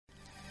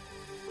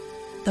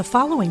The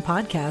following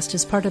podcast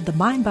is part of the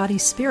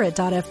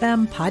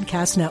MindBodySpirit.fm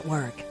podcast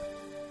network.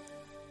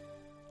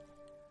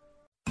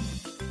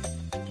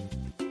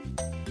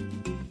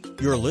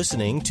 You're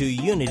listening to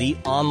Unity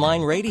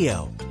Online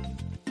Radio,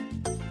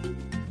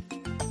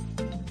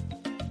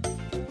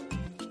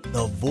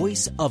 the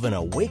voice of an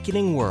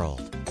awakening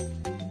world.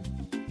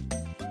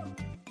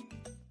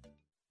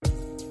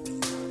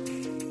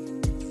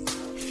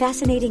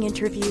 Fascinating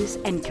interviews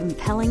and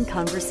compelling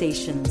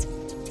conversations.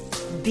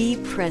 Be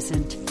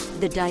present.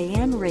 The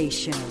Diane Ray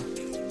Show.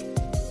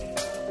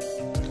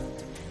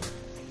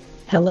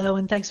 Hello,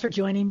 and thanks for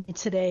joining me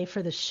today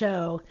for the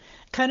show.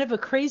 Kind of a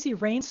crazy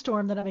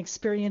rainstorm that I'm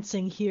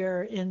experiencing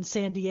here in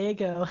San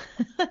Diego.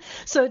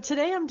 So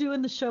today I'm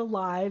doing the show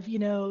live. You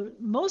know,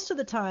 most of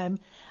the time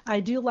I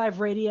do live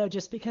radio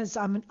just because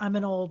I'm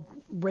an old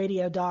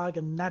radio dog,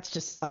 and that's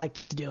just I like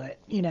to do it.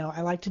 You know,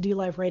 I like to do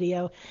live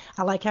radio.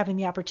 I like having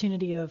the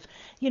opportunity of,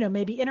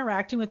 maybe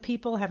interacting with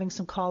people, having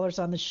some callers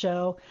on the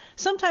show.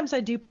 Sometimes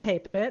I do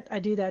tape it. I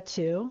do that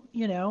too,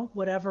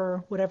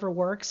 whatever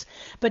works.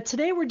 But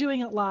today we're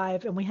doing it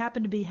live, and we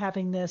happen to be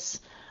having this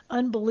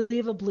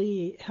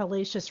unbelievably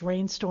hellacious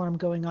rainstorm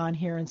going on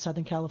here in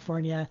Southern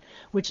California,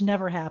 which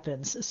never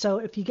happens. So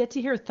if you get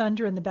to hear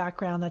thunder in the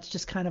background, that's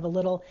just kind of a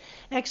little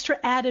extra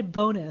added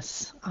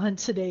bonus on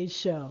today's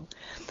show.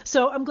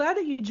 So I'm glad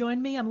that you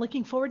joined me. I'm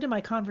looking forward to my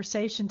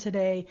conversation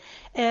today.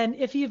 And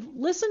if you've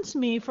listened to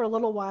me for a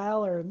little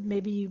while, or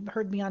maybe you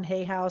heard me on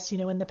Hay House,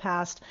 in the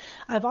past,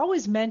 I've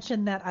always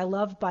mentioned that I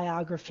love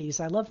biographies.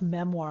 I love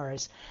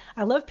memoirs.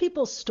 I love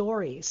people's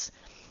stories.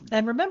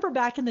 And remember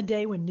back in the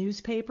day when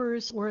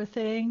newspapers were a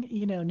thing,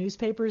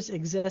 newspapers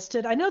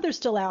existed. I know they're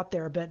still out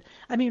there, but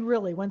I mean,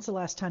 really, when's the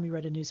last time you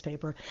read a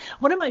newspaper?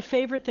 One of my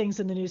favorite things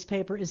in the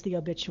newspaper is the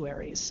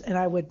obituaries. And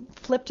I would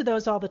flip to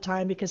those all the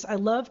time because I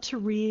love to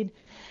read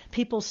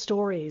people's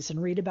stories and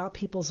read about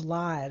people's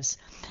lives.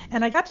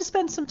 And I got to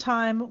spend some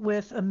time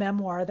with a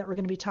memoir that we're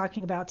going to be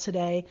talking about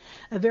today,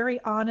 a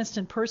very honest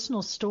and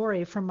personal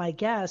story from my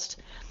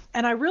guest.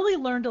 And I really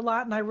learned a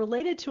lot, and I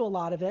related to a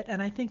lot of it, and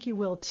I think you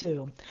will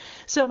too.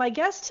 So my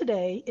guest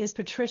today is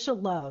Patricia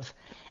Love.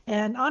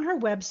 And on her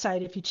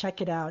website, if you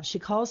check it out, she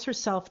calls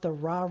herself the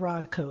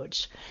Rah-Rah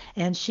Coach.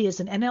 And she is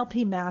an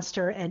NLP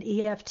master and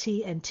EFT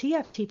and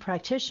TFT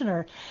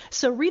practitioner.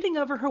 So reading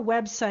over her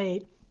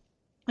website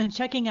and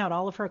checking out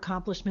all of her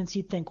accomplishments,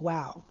 you'd think,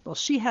 wow, well,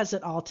 she has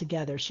it all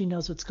together. She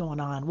knows what's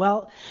going on.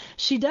 Well,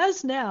 she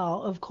does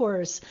now, of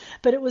course,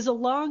 but it was a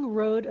long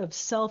road of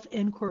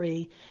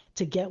self-inquiry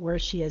to get where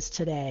she is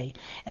today.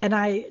 And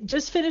I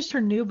just finished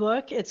her new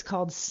book. It's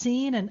called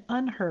Seen and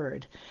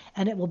Unheard,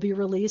 and it will be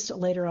released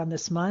later on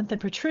this month. And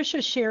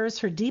Patricia shares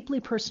her deeply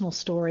personal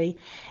story,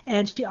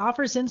 and she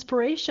offers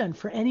inspiration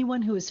for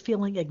anyone who is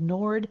feeling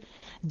ignored,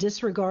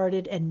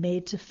 disregarded, and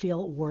made to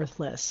feel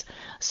worthless.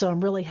 So I'm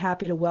really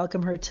happy to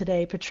welcome her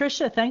today.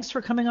 Patricia, thanks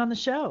for coming on the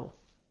show.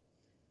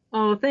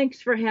 Oh, thanks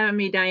for having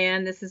me,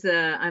 Diane.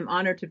 I'm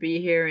honored to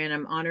be here, and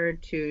I'm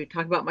honored to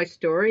talk about my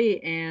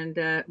story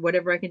and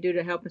whatever I can do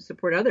to help and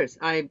support others.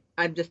 I'm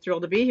just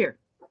thrilled to be here.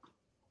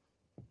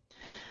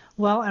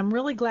 Well, I'm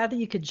really glad that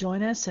you could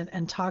join us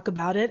and talk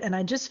about it. And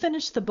I just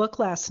finished the book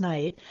last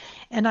night,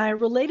 and I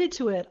related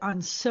to it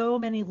on so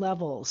many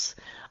levels.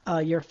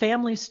 Your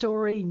family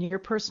story and your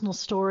personal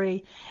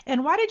story.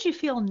 And why did you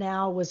feel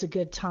now was a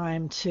good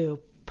time to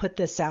put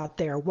this out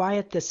there? Why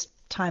at this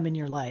time in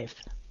your life?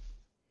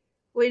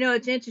 Well,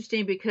 it's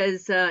interesting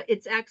because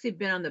it's actually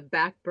been on the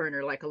back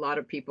burner, like a lot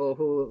of people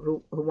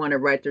who want to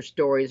write their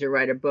stories or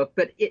write a book,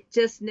 but it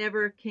just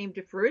never came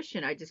to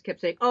fruition. I just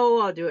kept saying,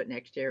 oh, I'll do it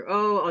next year.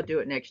 Oh, I'll do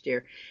it next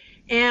year.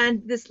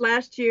 And this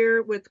last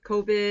year with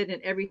COVID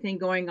and everything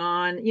going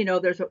on,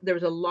 there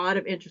was a lot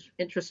of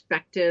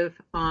introspective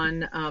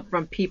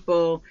from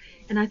people.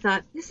 And I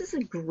thought, this is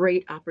a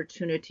great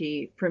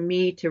opportunity for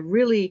me to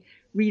really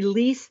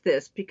release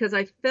this, because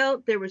I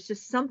felt there was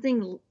just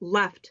something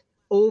left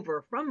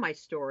over from my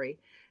story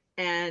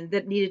and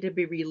that needed to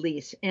be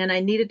released. And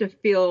I needed to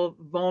feel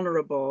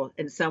vulnerable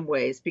in some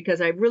ways, because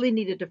I really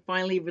needed to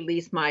finally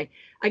release my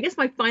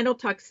final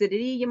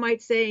toxicity, you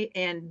might say,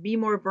 and be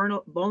more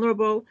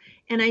vulnerable.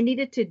 And I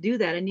needed to do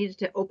that. I needed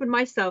to open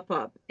myself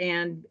up,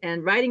 and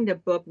writing the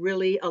book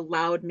really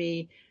allowed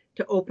me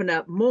to open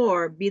up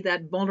more, be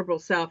that vulnerable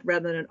self,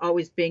 rather than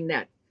always being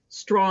that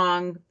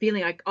strong,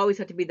 feeling I always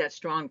had to be that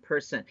strong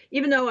person.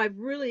 Even though I've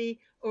really,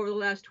 over the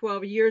last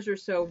 12 years or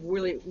so,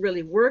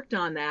 really worked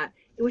on that,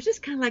 it was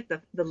just kind of like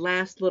the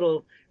last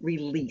little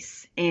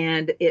release.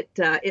 And it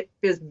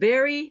was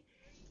very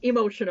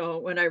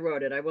emotional when I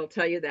wrote it. I will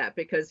tell you that,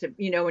 because,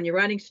 when you're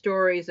writing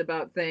stories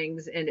about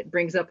things and it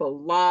brings up a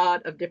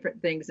lot of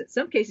different things, in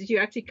some cases you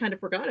actually kind of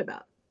forgot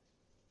about.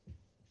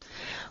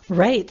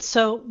 Right.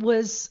 So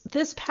was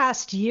this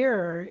past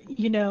year,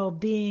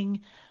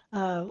 being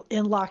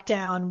in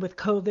lockdown with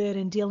COVID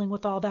and dealing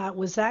with all that,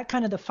 was that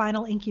kind of the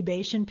final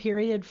incubation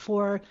period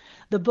for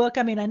the book?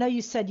 I mean, I know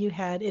you said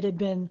it had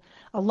been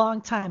a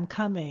long time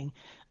coming,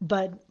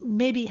 but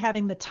maybe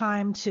having the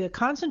time to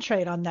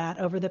concentrate on that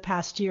over the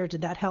past year,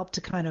 did that help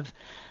to kind of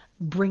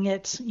bring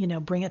it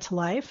to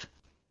life?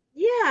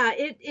 Yeah,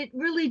 it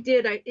really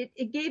did.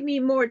 It gave me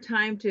more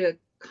time to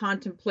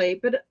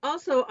contemplate, but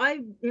also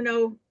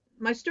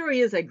my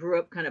story is I grew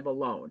up kind of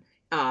alone,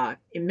 and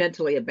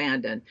mentally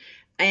abandoned.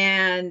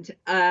 And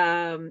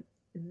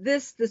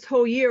this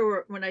whole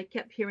year when I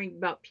kept hearing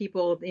about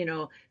people,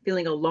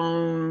 feeling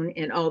alone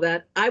and all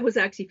that, I was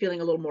actually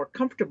feeling a little more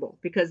comfortable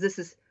because this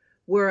is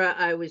where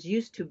I was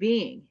used to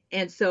being.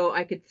 And so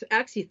I could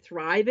actually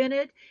thrive in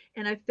it.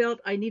 And I felt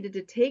I needed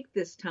to take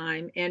this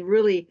time and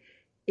really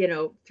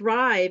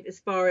thrive as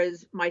far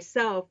as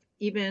myself,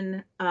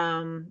 even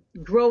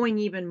growing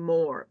even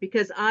more,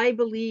 because I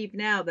believe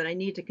now that I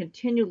need to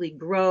continually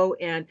grow.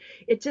 And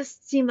it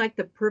just seemed like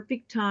the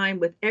perfect time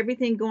with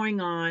everything going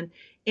on.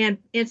 And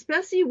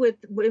especially with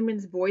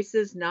women's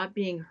voices not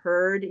being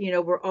heard, we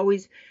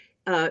always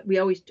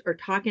are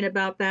talking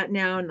about that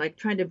now and like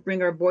trying to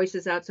bring our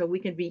voices out so we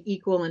can be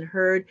equal and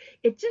heard.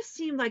 It just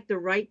seemed like the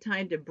right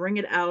time to bring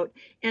it out.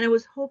 And I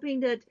was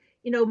hoping that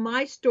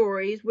my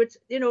stories, which,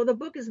 the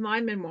book is my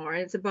memoir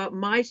and it's about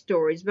my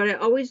stories, but I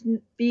always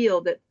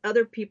feel that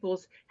other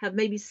people's have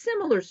maybe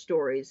similar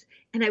stories.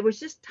 And it was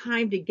just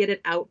time to get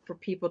it out for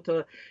people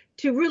to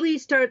really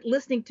start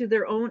listening to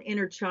their own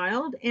inner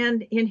child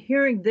and in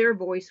hearing their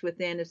voice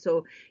within. And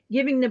so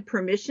giving them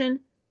permission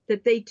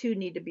that they too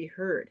need to be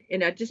heard.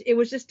 And it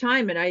was just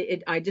time. And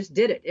I just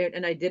did it.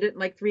 And I did it in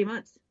like 3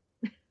 months.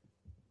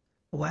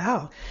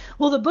 Wow.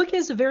 Well, the book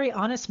is a very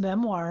honest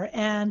memoir,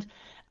 and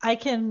I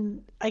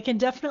can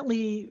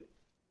definitely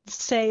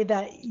say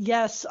that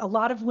yes, a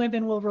lot of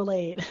women will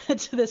relate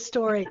to this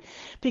story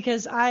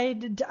because I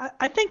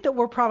think that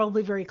we're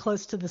probably very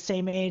close to the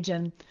same age,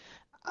 and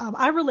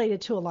I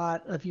related to a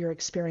lot of your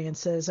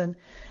experiences. And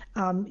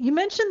you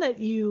mentioned that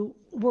you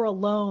were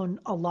alone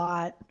a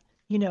lot,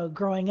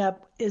 growing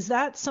up. Is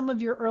that some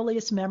of your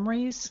earliest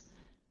memories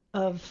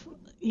of,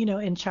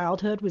 in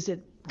childhood? Was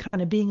it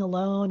kind of being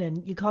alone,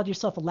 and you called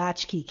yourself a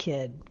latchkey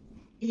kid?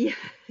 Yeah,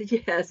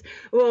 yes.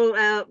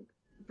 Well,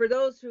 for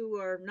those who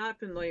are not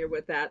familiar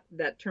with that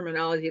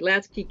terminology,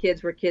 latchkey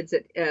kids were kids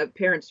that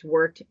parents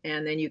worked,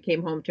 and then you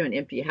came home to an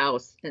empty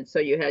house, and so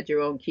you had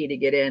your own key to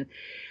get in.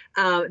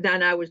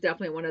 Then I was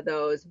definitely one of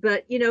those.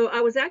 But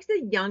I was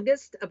actually the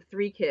youngest of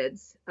 3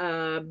 kids,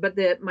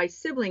 but my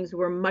siblings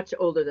were much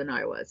older than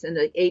I was, and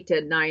 8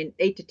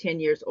 to 10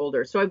 years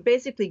older. So I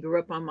basically grew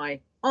up on my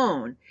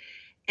own.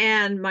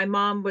 And my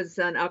mom was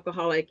an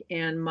alcoholic,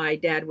 and my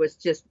dad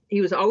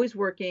he was always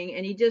working,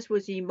 and he just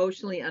was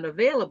emotionally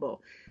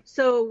unavailable.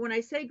 So when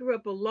I say grew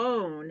up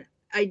alone,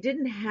 I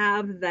didn't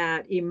have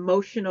that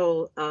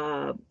emotional,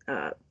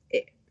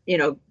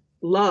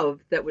 love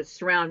that would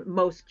surround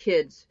most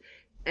kids,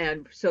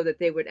 and so that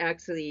they would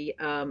actually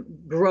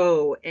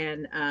grow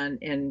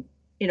and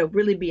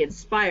really be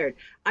inspired.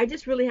 I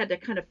just really had to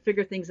kind of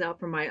figure things out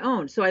for my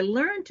own. So I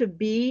learned to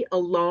be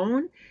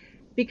alone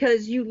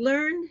because you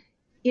learn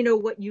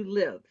what you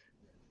live.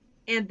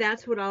 And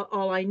that's what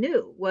all I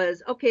knew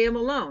was, okay, I'm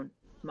alone.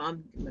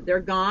 Mom, they're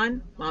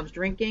gone. Mom's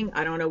drinking.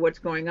 I don't know what's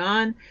going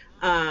on.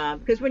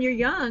 Because when you're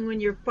young,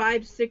 when you're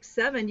 5, 6,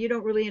 7, you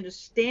don't really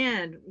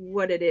understand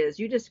what it is.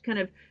 You just kind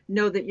of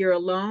know that you're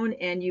alone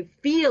and you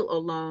feel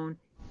alone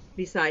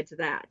besides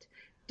that.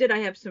 Did I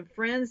have some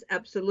friends?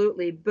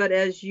 Absolutely. But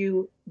as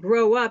you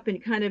grow up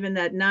and kind of in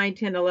that 9,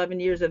 10,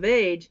 11 years of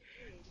age,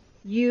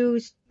 you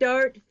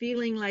start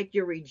feeling like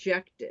you're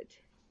rejected.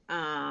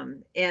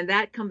 And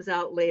that comes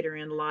out later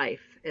in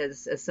life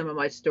as some of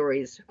my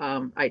stories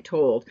I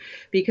told,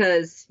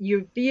 because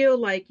you feel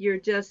like you're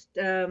just,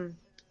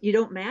 you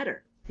don't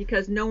matter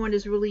because no one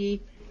is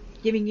really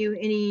giving you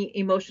any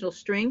emotional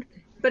strength.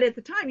 But at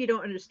the time, you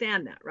don't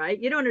understand that, right?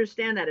 You don't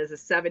understand that as a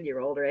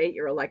 7-year-old or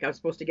 8-year-old, like I'm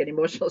supposed to get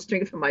emotional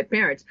strength from my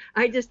parents.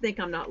 I just think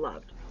I'm not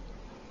loved.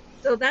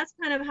 So that's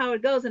kind of how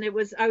it goes. And I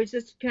was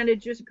just kind of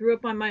just grew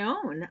up on my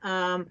own,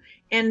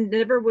 and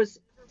never was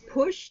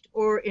pushed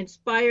or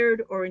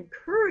inspired or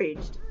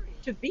encouraged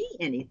to be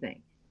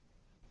anything.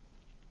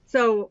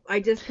 So I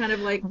just kind of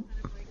like,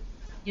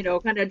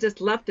 kind of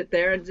just left it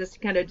there and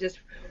just kind of just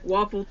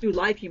waffled through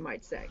life, you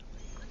might say.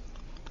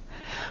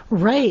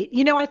 Right.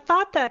 I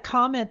thought that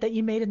comment that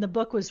you made in the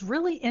book was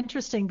really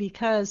interesting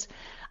because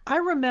I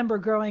remember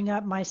growing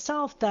up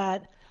myself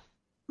that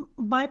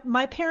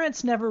my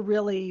parents never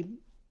really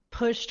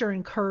pushed or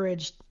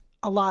encouraged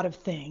a lot of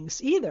things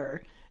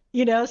either.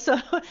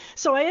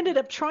 So I ended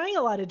up trying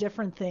a lot of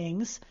different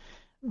things,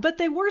 but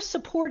they were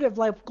supportive.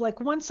 Like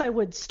once I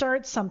would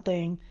start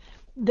something,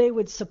 they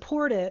would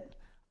support it,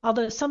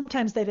 although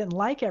sometimes they didn't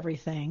like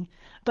everything.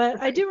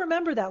 But I do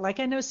remember that.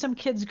 Like I know some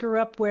kids grew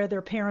up where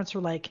their parents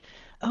were like,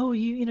 "Oh,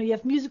 you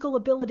have musical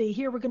ability.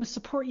 Here, we're going to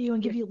support you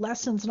and give you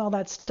lessons and all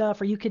that stuff,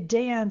 or you could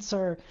dance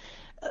or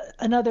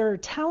another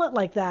talent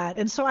like that."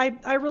 And so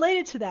I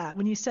related to that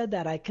when you said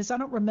that, because I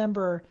don't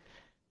remember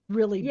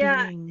really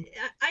being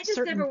I just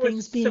certain never things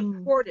was being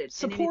supported in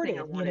supported, anything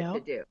I wanted to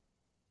do.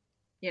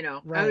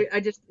 Right. I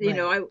just, Right.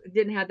 I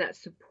didn't have that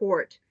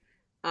support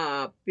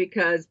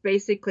because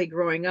basically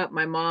growing up,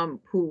 my mom,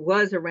 who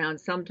was around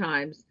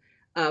sometimes,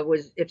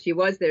 if she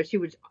was there, she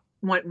would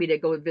want me to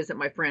go visit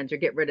my friends or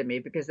get rid of me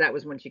because that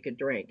was when she could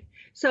drink.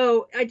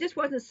 So I just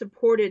wasn't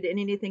supported in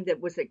anything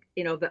that was,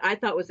 that I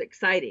thought was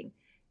exciting.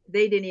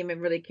 They didn't even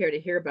really care to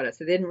hear about it.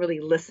 So they didn't really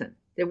listen.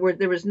 There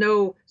was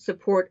no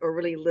support or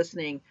really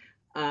listening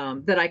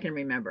that I can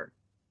remember.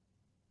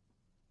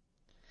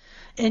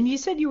 And you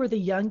said you were the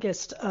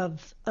youngest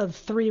of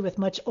three with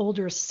much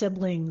older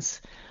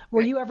siblings.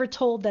 Were you ever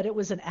told that it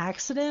was an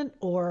accident,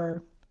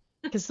 or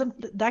because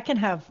that can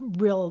have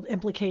real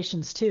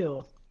implications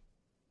too?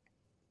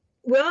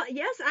 Well,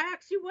 yes, I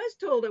actually was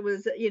told it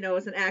was, it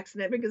was an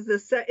accident because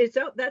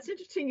that's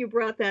interesting you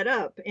brought that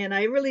up. And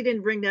I really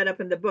didn't bring that up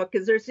in the book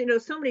because there's,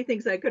 so many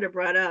things I could have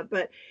brought up.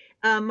 But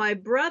my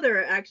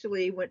brother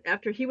actually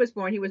after he was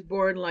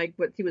born like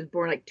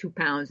 2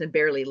 pounds and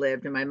barely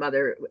lived. And my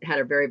mother had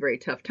a very, very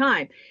tough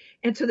time.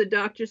 And so the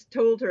doctors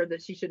told her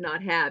that she should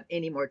not have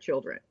any more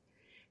children.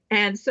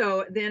 And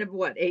so then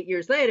 8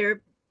 years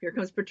later, here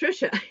comes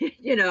Patricia,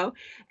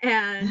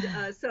 and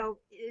so,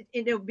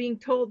 being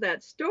told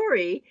that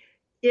story,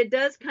 it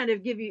does kind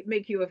of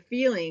make you a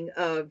feeling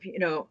of,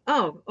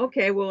 oh,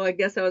 okay, well, I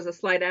guess that was a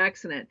slight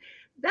accident.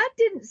 That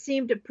didn't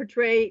seem to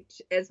portray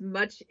as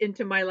much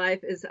into my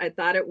life as I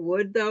thought it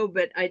would, though.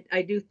 But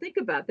I do think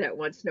about that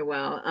once in a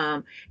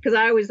while, because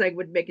I always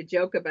would make a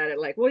joke about it,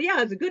 like, well,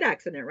 yeah, it's a good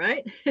accident,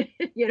 right?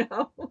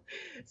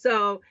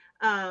 So,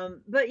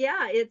 but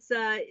yeah, it's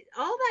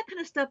all that kind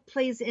of stuff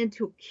plays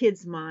into a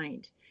kid's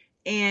mind,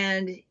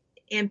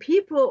 and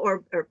people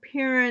or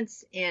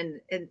parents, and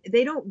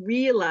they don't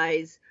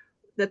realize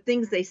the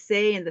things they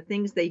say and the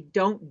things they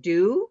don't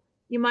do,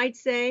 you might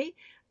say,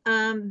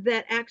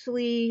 that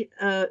actually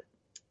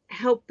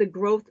help the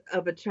growth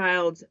of a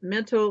child's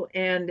mental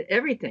and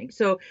everything.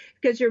 So,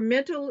 because your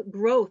mental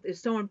growth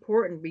is so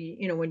important,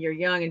 when you're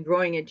young and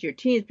growing into your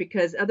teens,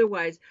 because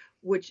otherwise,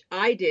 which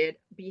I did,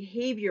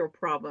 behavioral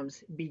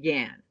problems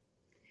began.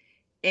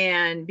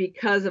 And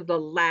because of the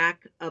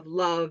lack of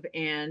love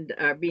and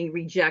being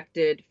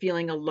rejected,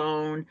 feeling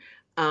alone,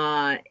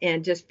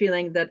 and just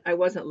feeling that I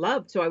wasn't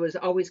loved. So I was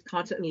always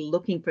constantly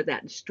looking for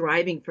that and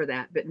striving for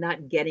that, but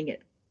not getting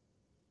it.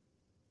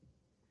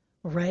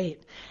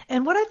 Right.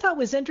 And what I thought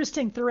was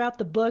interesting throughout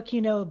the book,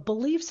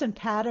 beliefs and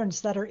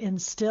patterns that are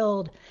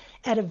instilled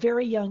at a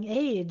very young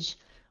age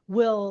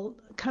will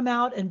come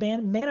out and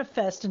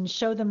manifest and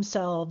show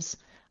themselves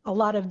a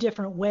lot of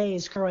different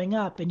ways growing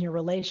up in your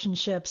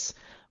relationships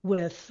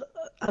with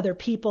other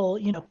people,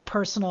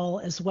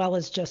 personal as well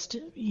as just,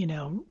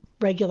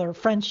 regular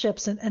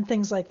friendships and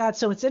things like that.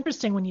 So it's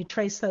interesting when you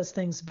trace those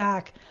things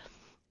back,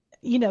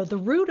 the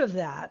root of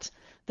that,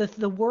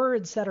 the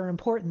words that are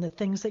important, the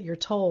things that you're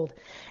told.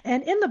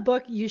 And in the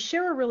book, you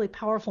share a really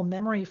powerful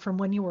memory from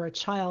when you were a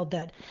child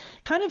that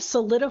kind of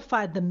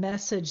solidified the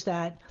message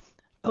that,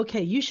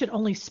 okay, you should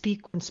only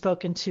speak when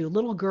spoken to.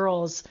 Little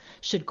girls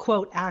should,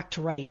 quote, act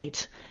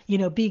right,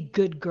 be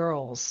good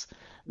girls,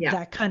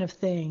 that kind of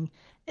thing.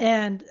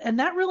 And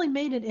that really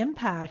made an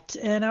impact.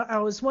 And I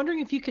was wondering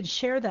if you could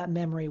share that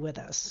memory with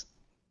us.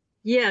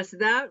 Yes,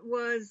 that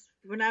was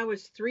when I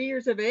was 3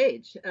 years of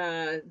age.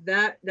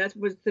 That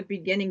was the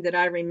beginning that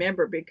I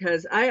remember,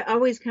 because I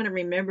always kind of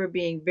remember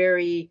being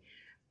very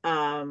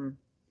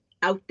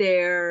out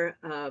there,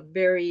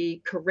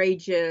 very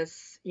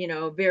courageous,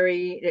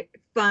 very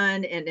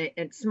fun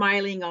and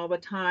smiling all the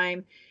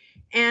time.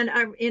 And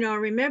I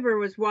remember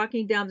was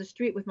walking down the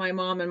street with my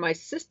mom and my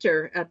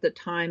sister at the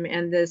time,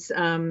 and this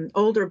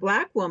older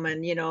Black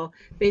woman,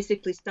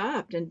 basically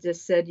stopped and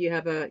just said, "You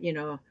have a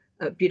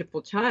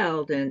beautiful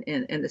child," and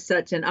the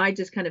such. And I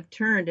just kind of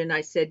turned and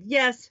I said,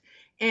 "Yes.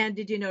 And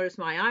did you notice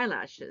my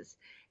eyelashes?"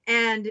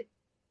 And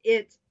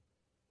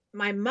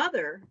my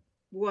mother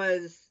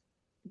was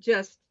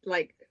just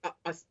like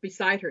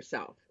beside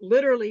herself,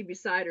 literally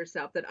beside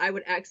herself, that I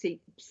would actually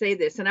say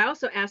this. And I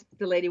also asked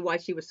the lady why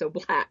she was so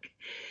Black.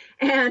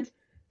 And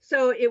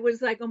so it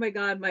was like, oh my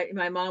God,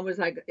 my mom was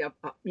like,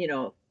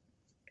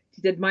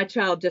 did my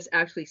child just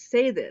actually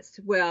say this?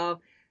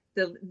 Well,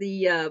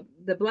 the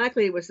Black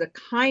lady was the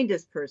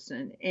kindest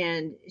person.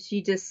 And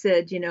she just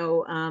said,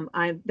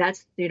 I'm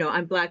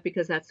Black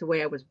because that's the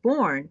way I was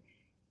born.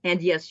 And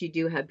yes, you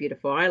do have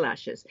beautiful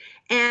eyelashes.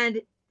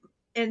 And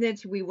then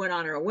we went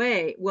on our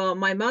way. Well,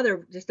 my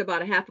mother, just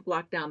about a half a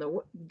block down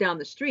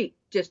the street,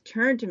 just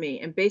turned to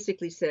me and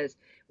basically says,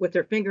 with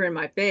her finger in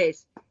my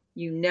face,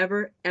 "You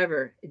never,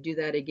 ever do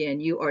that again.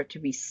 You are to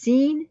be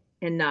seen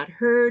and not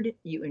heard.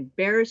 You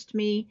embarrassed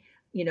me.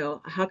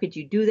 How could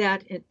you do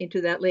that into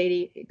that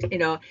lady?"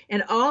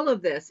 And all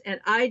of this. And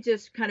I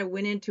just kind of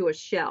went into a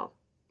shell,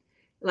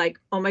 like,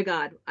 oh my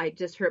God, I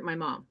just hurt my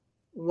mom.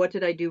 What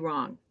did I do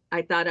wrong?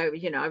 I thought I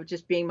was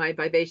just being my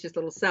vivacious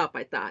little self.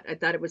 I thought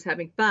it was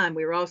having fun.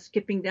 We were all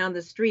skipping down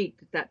the street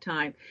at that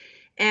time.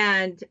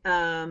 And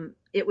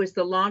it was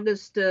the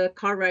longest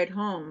car ride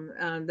home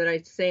that I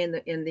say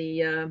in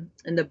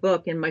the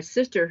book. And my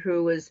sister,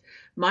 who was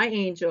my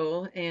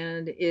angel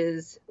and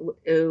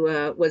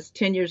was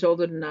 10 years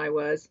older than I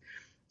was,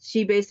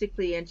 she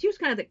basically, and she was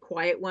kind of the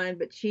quiet one,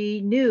 but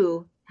she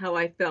knew how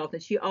I felt.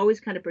 And she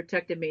always kind of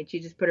protected me, and she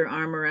just put her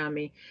arm around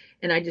me.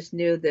 And I just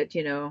knew that,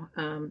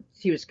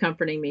 she was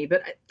comforting me.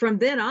 But from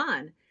then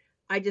on,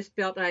 I just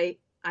felt I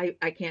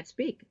can't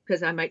speak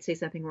because I might say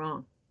something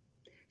wrong.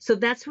 So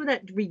that's where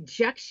that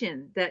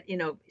rejection that,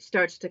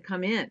 starts to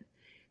come in.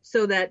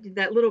 So that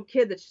little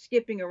kid that's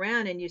skipping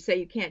around and you say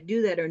you can't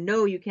do that, or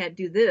no, you can't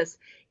do this,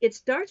 it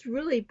starts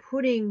really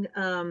putting,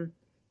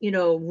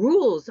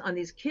 rules on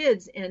these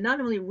kids, and not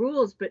only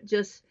rules, but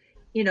just,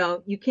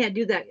 you can't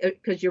do that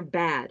because you're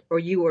bad, or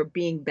you are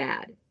being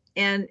bad.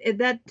 And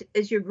that,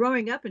 as you're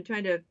growing up and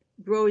trying to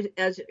grow,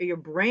 as your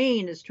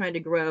brain is trying to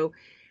grow,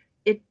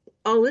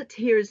 all it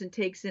hears and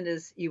takes in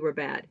is you were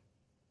bad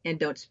and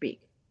don't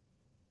speak.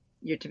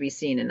 You're to be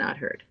seen and not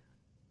heard.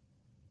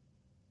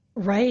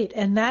 Right.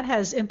 And that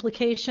has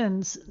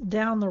implications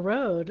down the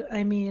road.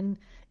 I mean,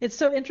 it's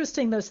so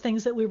interesting, those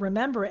things that we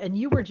remember, and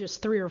you were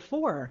just 3 or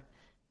 4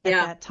 at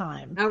that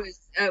time.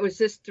 I was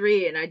just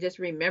 3, and I just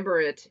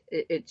remember it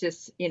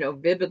just,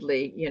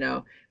 vividly,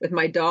 with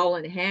my doll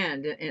in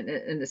hand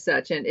and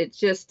such. And it's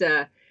just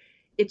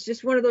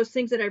one of those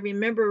things that I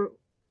remember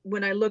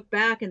when I look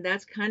back, and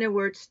that's kind of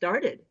where it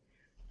started.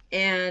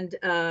 And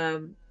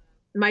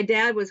my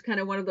dad was kind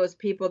of one of those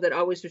people that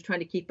always was trying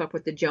to keep up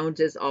with the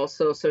Joneses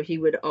also. So he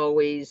would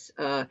always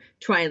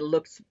try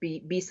and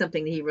be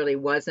something that he really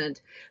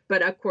wasn't.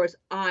 But of course,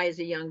 I, as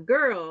a young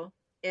girl,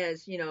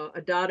 as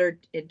a daughter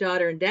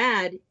and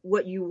dad,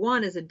 what you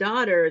want as a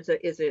daughter,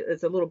 as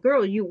a little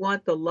girl, you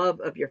want the love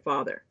of your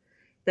father.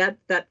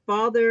 That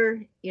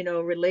father,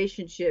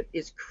 relationship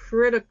is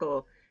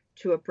critical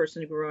to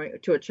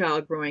a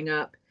child growing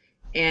up.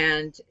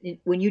 And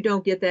when you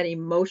don't get that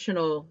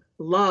emotional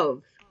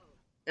love,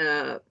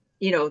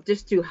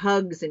 just through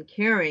hugs and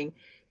caring,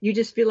 you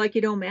just feel like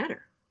you don't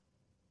matter.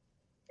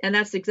 And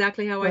that's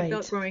exactly how I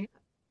felt growing up.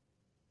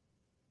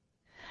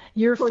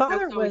 Your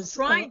father was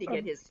trying to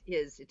get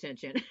his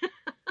attention.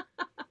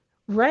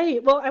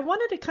 Right. Well, I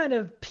wanted to kind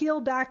of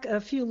peel back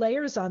a few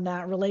layers on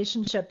that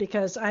relationship,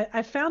 because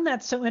I found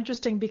that so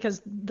interesting,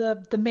 because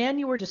the man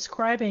you were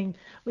describing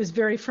was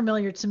very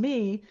familiar to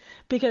me,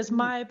 because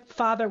my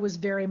father was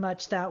very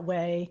much that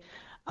way,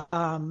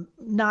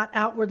 not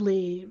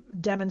outwardly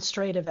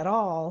demonstrative at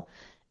all.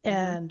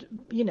 And,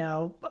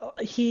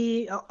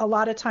 he, a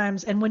lot of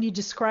times, and when you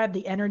describe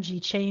the energy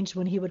change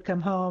when he would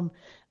come home,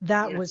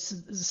 that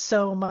was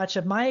so much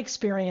of my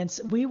experience.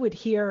 We would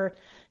hear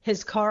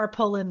his car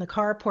pull in the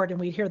carport, and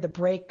we'd hear the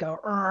brake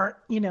go,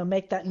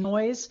 make that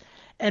noise.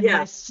 And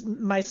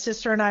my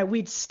sister and I,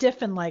 we'd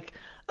stiffen like,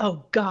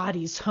 oh God,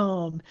 he's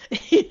home.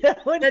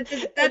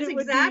 That's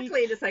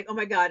exactly. It's like, oh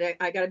my God,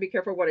 I got to be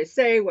careful what I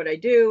say, what I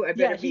do. I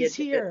better be at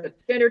the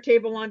dinner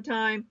table on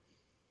time.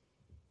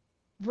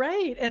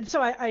 Right. And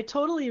so I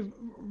totally,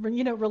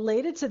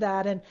 related to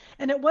that. And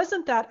it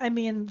wasn't that, I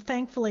mean,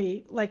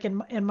 thankfully, like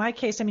in my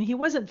case, I mean, he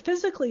wasn't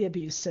physically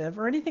abusive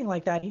or anything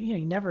like that.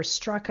 He never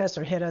struck us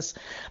or hit us.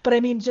 But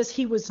I mean,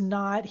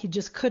 he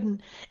just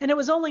couldn't. And it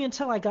was only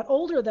until I got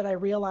older that I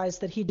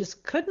realized that he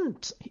just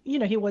couldn't,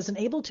 he wasn't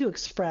able to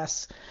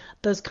express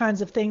those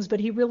kinds of things, but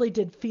he really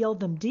did feel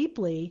them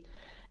deeply.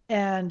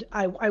 And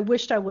I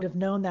wished I would have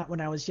known that when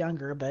I was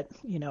younger, but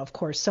of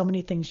course, so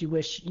many things you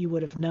wish you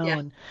would have known.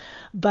 Yeah.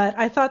 But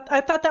I thought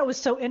that was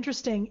so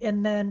interesting.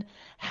 And then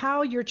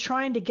how you're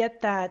trying to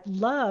get that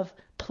love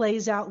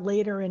plays out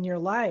later in your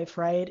life,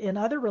 right? In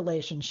other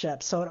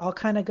relationships. So it all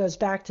kind of goes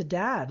back to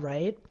Dad,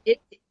 right?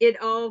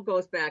 It all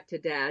goes back to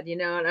Dad,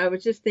 and I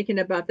was just thinking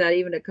about that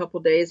even a couple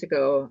days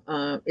ago.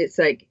 It's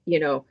like,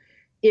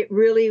 it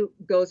really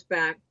goes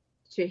back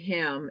to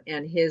him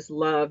and his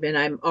love. And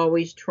I'm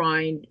always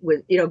trying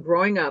with,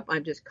 growing up,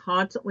 I'm just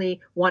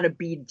constantly want to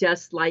be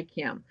just like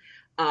him.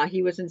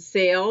 He was in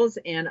sales,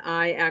 and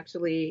I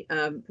actually,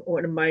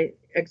 one of my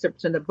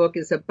excerpts in the book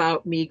is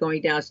about me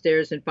going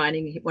downstairs and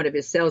finding one of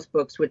his sales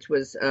books, which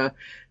was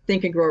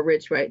Think and Grow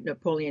Rich by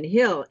Napoleon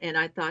Hill. And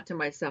I thought to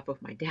myself,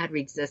 if my dad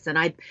reads this, then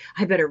I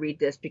better read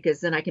this,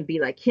 because then I can be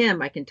like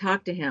him. I can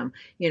talk to him,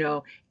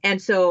 And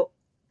so,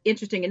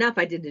 interesting enough,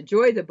 I did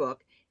enjoy the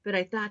book. But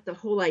I thought the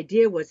whole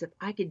idea was, if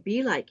I could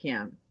be like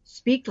him,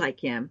 speak like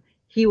him,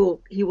 he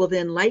will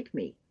then like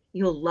me.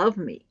 He'll love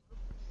me.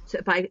 So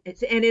and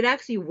it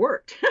actually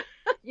worked,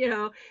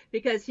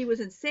 because he was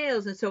in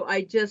sales. And so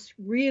I just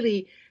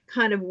really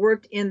kind of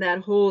worked in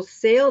that whole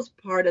sales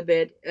part of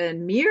it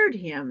and mirrored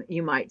him,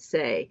 you might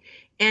say.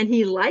 And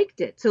he liked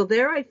it. So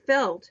there I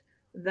felt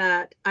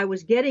that I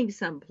was getting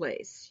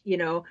someplace,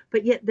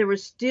 but yet there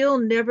was still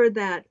never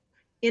that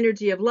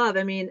energy of love.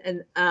 I mean,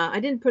 and I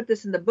didn't put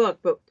this in the book,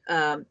 but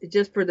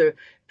just for the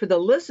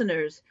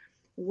listeners,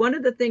 one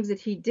of the things that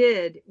he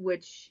did,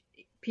 which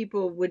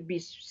people would be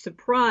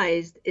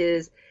surprised,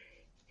 is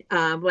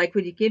like,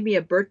 would he give me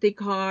a birthday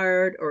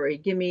card, or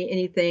he'd give me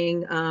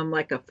anything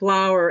like a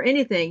flower or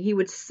anything, he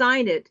would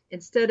sign it,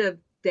 instead of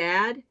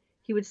Dad,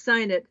 he would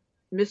sign it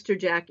Mr.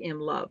 Jack M.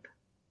 Love.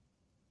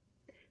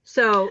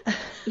 So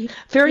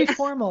very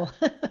formal.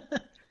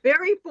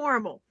 Very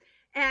formal.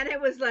 And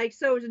it was like,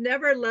 so it was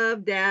never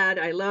love, Dad,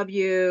 I love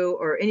you,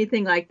 or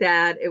anything like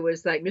that. It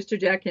was like Mr.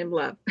 Jack Kim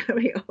love. I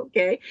mean,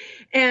 okay.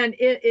 And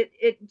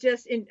it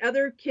just, and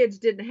other kids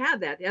didn't have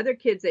that. The other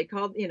kids, they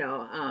called,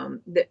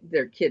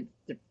 their kids,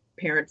 the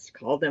parents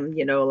called them,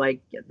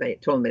 like they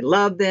told them they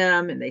loved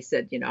them, and they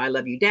said, I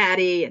love you,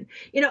 Daddy, and,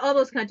 all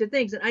those kinds of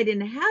things. And I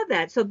didn't have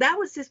that. So that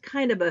was just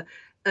kind of an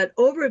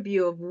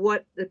overview of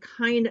what the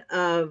kind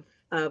of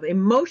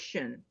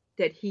emotion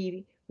that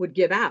he would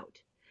give out.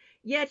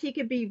 Yet he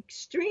could be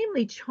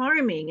extremely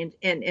charming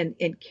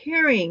and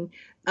caring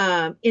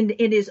in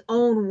his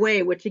own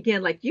way, which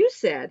again, like you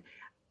said,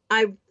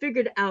 I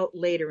figured out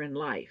later in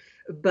life.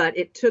 But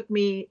it took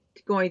me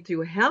going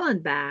through hell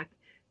and back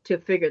to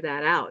figure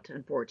that out,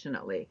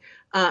 unfortunately.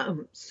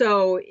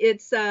 So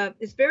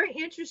it's very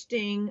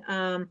interesting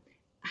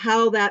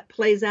how that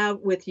plays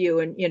out with you,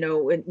 and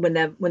when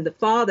the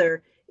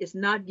father is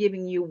not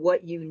giving you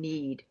what you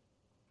need.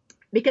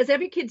 Because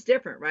every kid's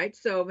different, right?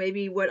 So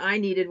maybe what I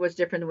needed was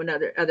different than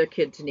what other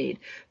kids need.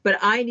 But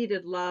I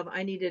needed love.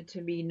 I needed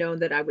to be known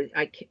that I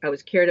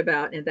was cared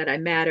about, and that I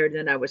mattered,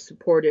 and I was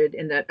supported,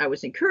 and that I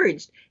was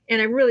encouraged.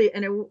 And I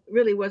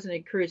really wasn't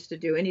encouraged to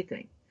do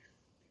anything.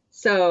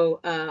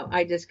 So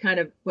I just kind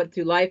of went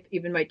through life,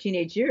 even my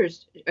teenage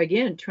years,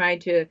 again trying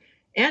to,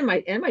 and my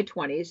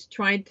 20s,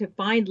 trying to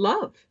find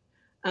love,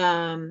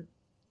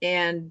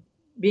 and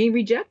being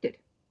rejected.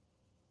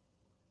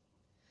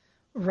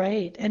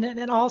 Right. And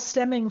it all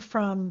stemming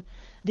from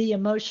the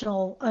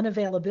emotional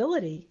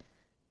unavailability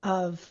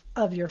of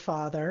your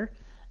father,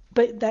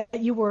 but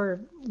that you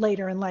were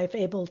later in life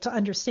able to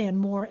understand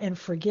more and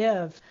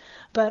forgive.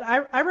 But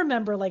I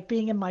remember like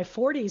being in my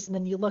 40s, and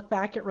then you look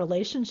back at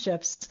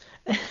relationships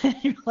and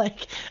you're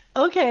like,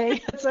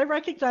 okay, so I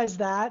recognize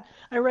that.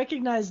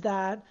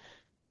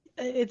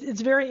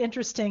 It's very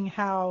interesting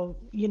how,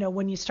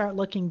 when you start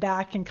looking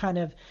back and kind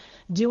of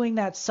doing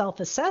that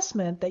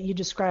self-assessment that you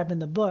describe in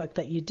the book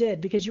that you did,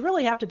 because you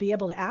really have to be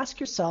able to ask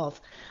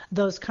yourself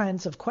those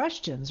kinds of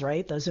questions,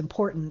 right? Those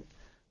important,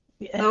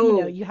 you have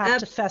absolutely.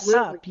 to fess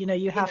up,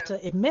 you have to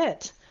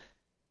admit.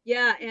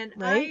 Yeah. And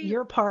right?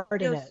 Your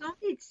part in it.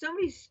 So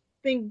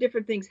many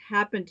different things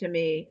happened to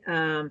me,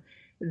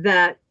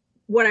 that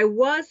what I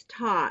was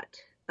taught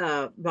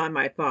by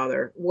my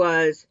father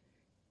was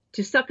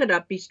to suck it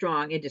up, be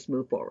strong, and just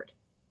move forward.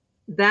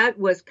 That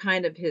was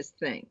kind of his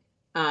thing.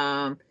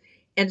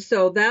 And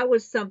so that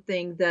was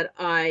something that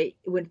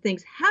when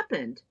things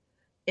happened,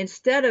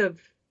 instead of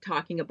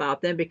talking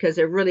about them, because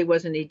there really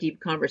wasn't any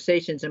deep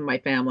conversations in my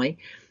family,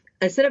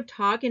 instead of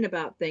talking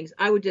about things,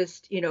 I would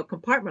just,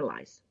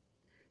 compartmentalize.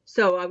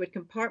 So I would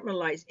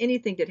compartmentalize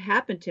anything that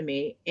happened to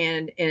me,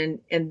 and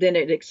then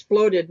it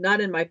exploded, not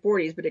in my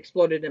 40s, but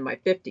exploded in my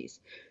 50s,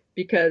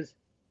 because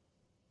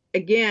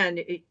again,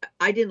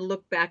 I didn't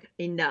look back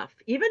enough.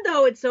 Even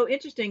though it's so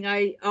interesting,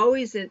 I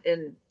always had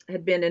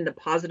been in the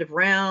positive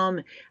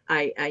realm.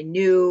 I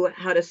knew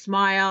how to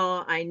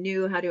smile. I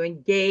knew how to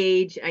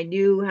engage. I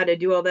knew how to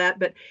do all that,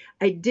 but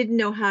I didn't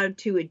know how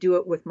to do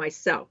it with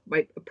myself,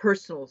 my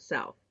personal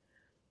self.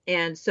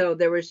 And so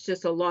there was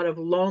just a lot of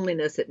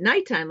loneliness at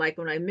nighttime. Like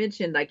when I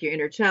mentioned, like your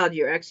inner child,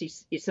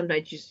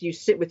 sometimes you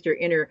sit with your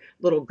inner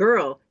little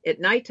girl at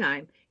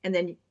nighttime, and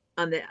then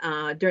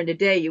during the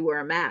day you wear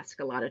a mask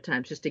a lot of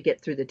times just to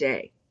get through the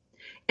day.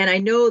 And I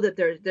know that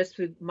this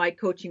through my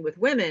coaching with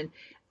women,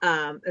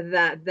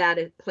 that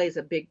it plays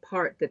a big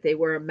part, that they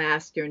wear a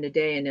mask during the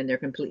day and then they're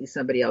completely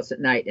somebody else at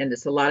night. And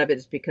a lot of it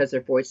is because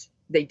their voice,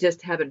 they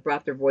just haven't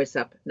brought their voice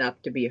up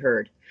enough to be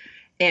heard.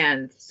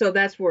 And so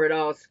that's where it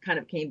all kind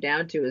of came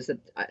down to, is that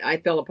I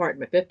fell apart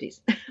in my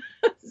 50s.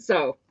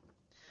 So.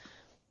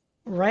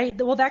 Right.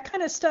 Well, that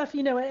kind of stuff,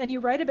 and you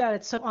write about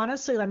it. So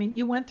honestly, I mean,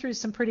 you went through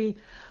some pretty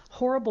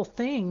horrible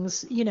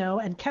things,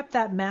 and kept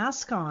that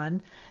mask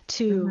on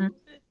to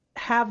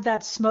have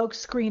that smoke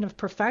screen of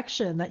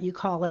perfection that you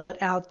call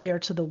it out there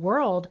to the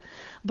world.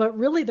 But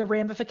really the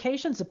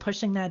ramifications of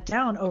pushing that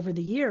down over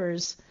the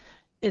years,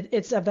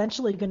 it's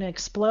eventually going to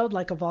explode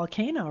like a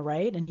volcano,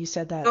 right? And you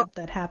said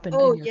that happened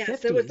in your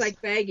 50s. It was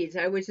like baggage.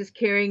 I was just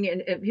carrying,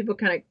 and people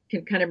can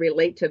kind of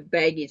relate to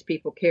baggage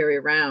people carry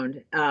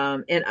around.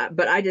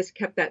 But I just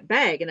kept that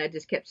bag, and I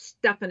just kept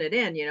stuffing it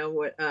in.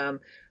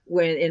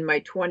 When in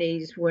my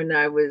 20s, when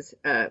I was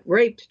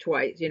raped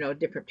twice,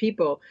 different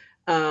people,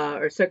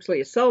 or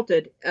sexually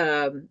assaulted,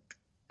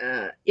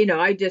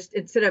 I just,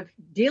 instead of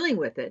dealing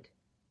with it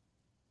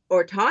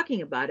or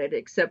talking about it,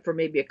 except for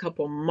maybe a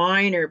couple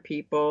minor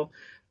people,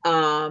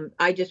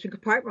 I just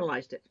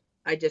compartmentalized it.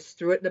 I just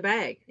threw it in the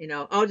bag.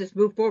 I'll just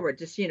move forward.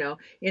 Just, chin up,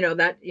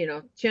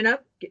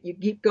 you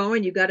keep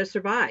going. You got to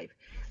survive.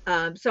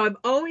 So I've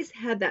always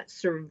had that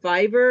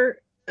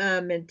survivor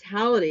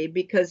mentality,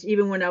 because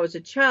even when I was a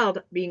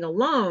child, being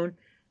alone,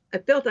 I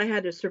felt I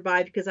had to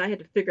survive because I had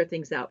to figure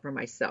things out for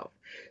myself.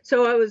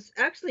 So I was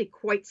actually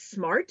quite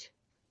smart,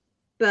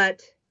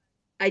 but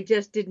I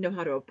just didn't know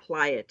how to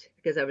apply it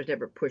because I was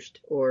never pushed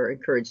or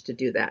encouraged to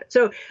do that.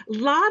 So a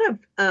lot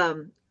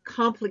of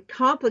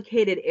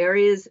complicated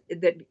areas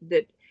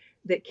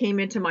that came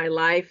into my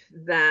life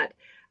that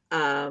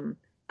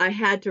I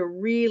had to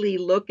really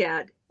look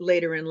at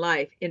later in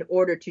life in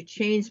order to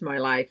change my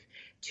life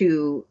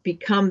to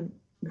become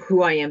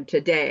who I am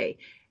today.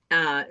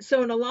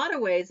 So in a lot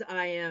of ways,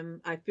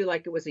 I feel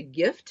like it was a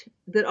gift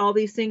that all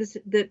these things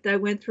that I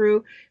went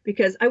through,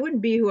 because I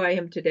wouldn't be who I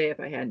am today if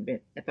I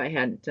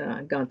hadn't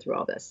gone through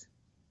all this.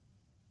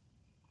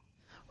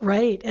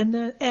 Right.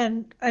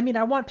 And I mean,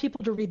 I want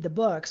people to read the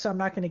book, so I'm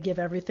not going to give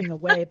everything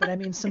away, but I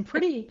mean, some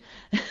pretty,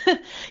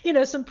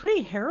 some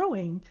pretty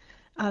harrowing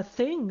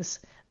things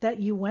that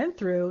you went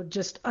through,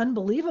 just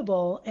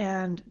unbelievable.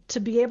 And to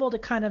be able to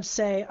kind of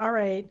say, all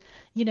right,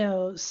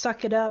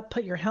 suck it up,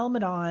 put your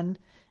helmet on,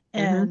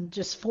 and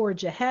just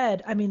forge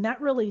ahead. I mean, that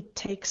really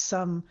takes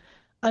some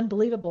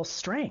unbelievable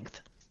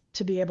strength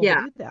to be able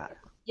to do that.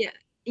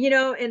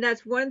 Yeah. And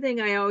that's one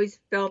thing I always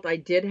felt I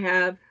did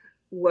have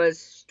was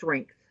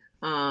strength.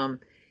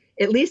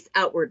 At least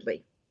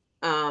outwardly.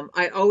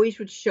 I always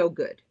would show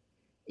good,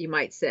 you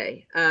might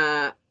say.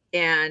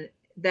 And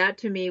that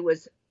to me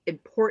was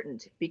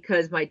important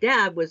because my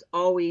dad was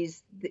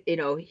always,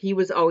 he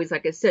was always,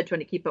 like I said,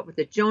 trying to keep up with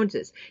the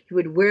Joneses. He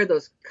would wear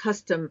those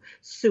custom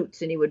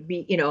suits and he would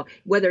be,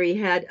 whether he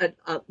had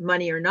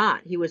money or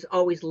not, he was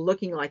always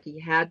looking like he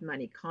had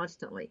money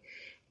constantly.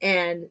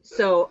 And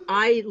so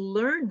I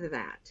learned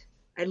that.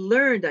 I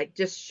learned, like,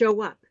 just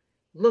show up,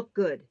 look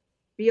good,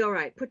 be all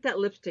right, put that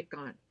lipstick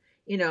on,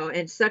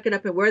 and suck it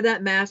up and wear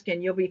that mask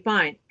and you'll be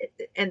fine.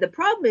 And the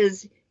problem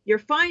is you're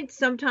fine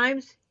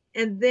sometimes,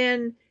 and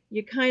then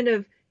you kind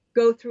of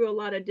go through a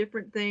lot of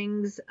different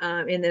things.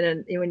 And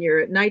then when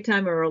you're at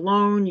nighttime or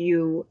alone,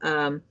 you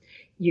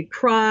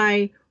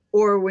cry,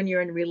 or when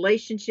you're in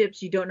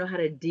relationships, you don't know how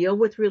to deal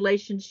with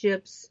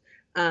relationships.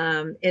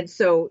 And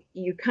so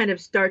you kind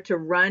of start to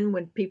run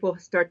when people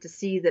start to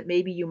see that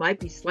maybe you might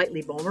be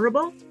slightly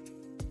vulnerable.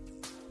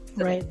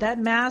 Right. That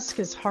mask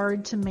is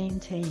hard to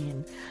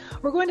maintain.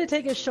 We're going to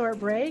take a short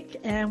break,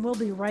 and we'll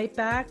be right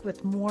back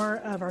with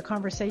more of our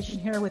conversation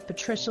here with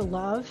Patricia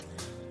Love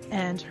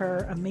and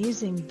her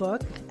amazing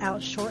book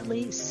out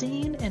shortly,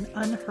 Seen and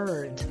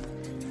Unheard.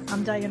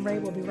 I'm Diane Ray.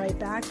 We'll be right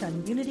back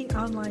on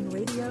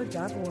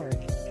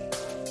UnityOnlineRadio.org.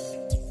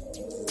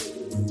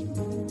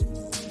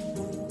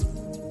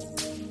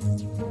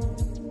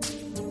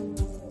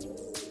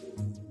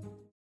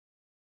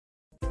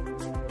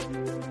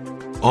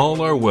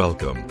 All are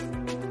welcome.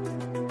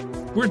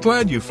 We're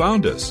glad you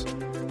found us.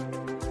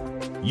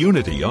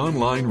 Unity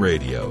Online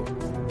Radio,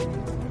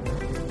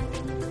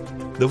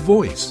 the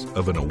voice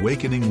of an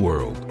awakening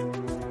world.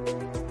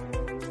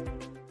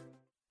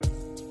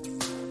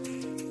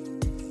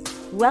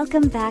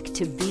 Welcome back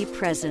to Be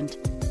Present,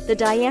 the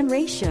Diane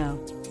Ray Show.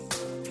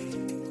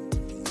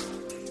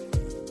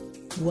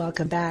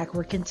 Welcome back.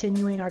 We're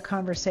continuing our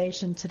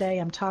conversation today.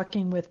 I'm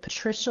talking with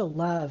Patricia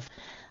Love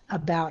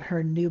about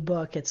her new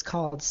book. It's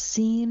called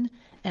Seen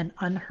and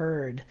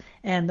Unheard.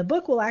 And the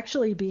book will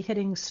actually be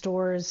hitting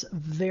stores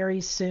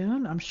very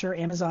soon. I'm sure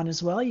Amazon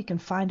as well. You can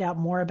find out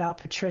more about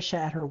Patricia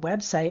at her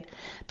website,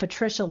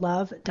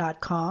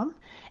 patricialove.com.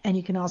 And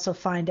you can also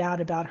find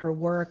out about her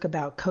work,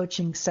 about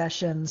coaching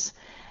sessions,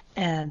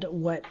 and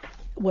what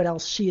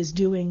else she is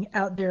doing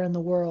out there in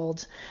the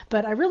world.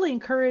 But I really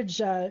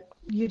encourage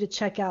you to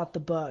check out the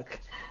book.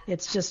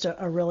 It's just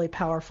a really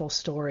powerful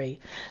story.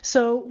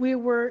 So we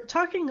were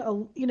talking, a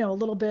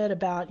little bit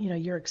about,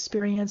 your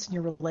experience and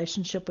your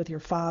relationship with your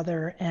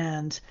father,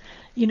 and,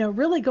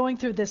 really going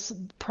through this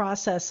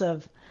process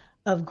of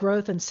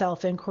growth and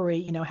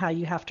self-inquiry, how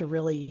you have to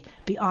really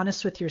be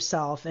honest with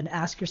yourself and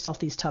ask yourself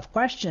these tough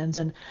questions.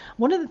 And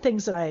one of the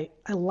things that I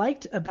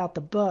liked about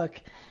the book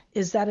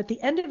is that at the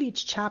end of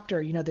each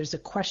chapter, there's a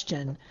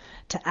question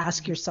to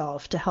ask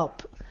yourself to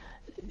help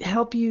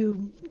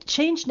you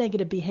change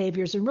negative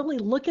behaviors and really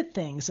look at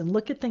things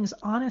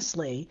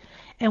honestly.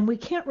 And we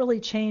can't really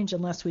change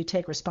unless we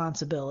take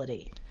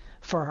responsibility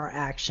for our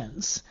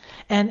actions.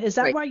 And is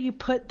that Right. why you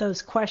put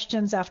those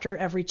questions after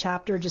every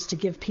chapter, just to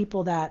give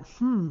people that,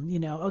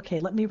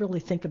 okay, let me really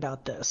think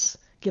about this,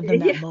 give them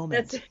that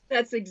moment?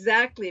 That's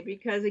exactly,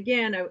 because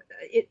again,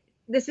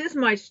 this is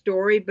my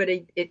story, but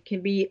it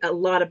can be a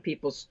lot of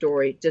people's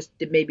story, just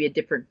maybe a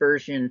different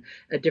version,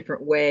 a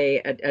different way,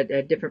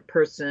 a different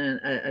person,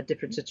 a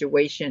different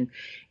situation.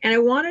 And I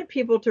wanted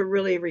people to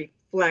really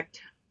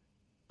reflect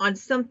on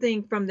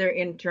something from their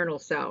internal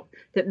self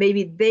that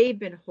maybe they've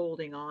been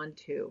holding on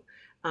to,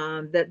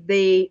 that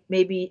they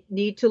maybe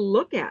need to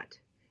look at.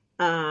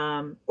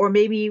 Or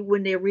maybe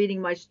when they're reading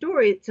my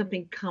story,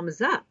 something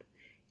comes up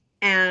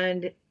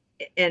and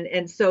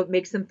so it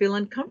makes them feel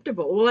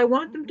uncomfortable. Well, I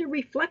want them to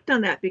reflect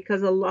on that,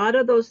 because a lot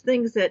of those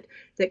things that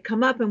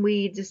come up and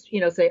we just,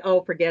 say,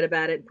 oh, forget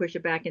about it and push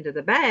it back into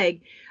the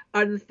bag,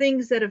 are the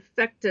things that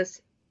affect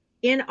us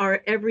in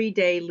our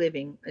everyday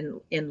living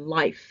in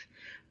life.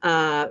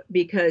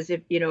 Because if,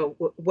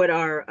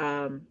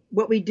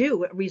 what we do,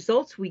 what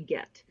results we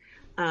get,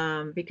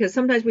 because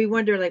sometimes we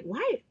wonder, like,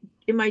 why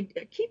am I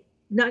keep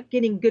not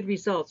getting good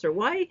results, or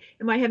why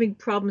am I having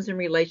problems in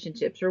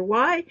relationships, or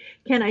why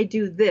can I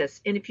do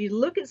this? And if you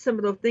look at some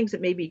of those things that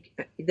maybe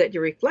that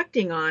you're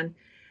reflecting on,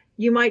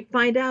 you might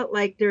find out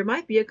like there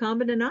might be a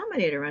common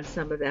denominator on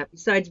some of that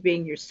besides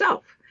being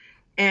yourself.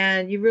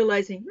 And you're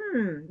realizing,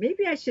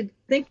 maybe I should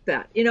think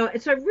that,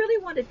 And so I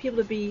really wanted people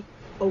to be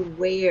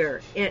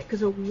aware,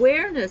 because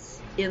awareness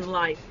in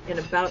life and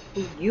about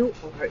who you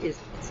are is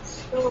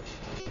so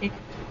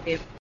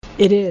important.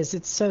 It is.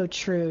 It's so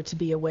true to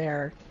be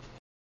aware.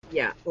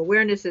 Yeah,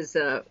 awareness is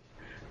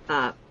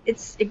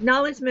it's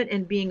acknowledgement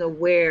and being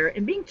aware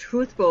and being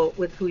truthful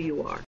with who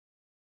you are.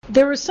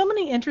 There were so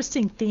many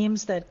interesting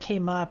themes that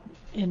came up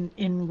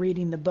in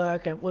reading the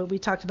book. We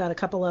talked about a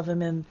couple of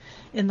them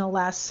in the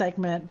last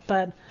segment,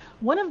 but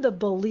one of the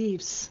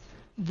beliefs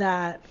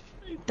that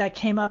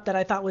came up that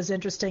I thought was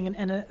interesting,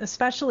 and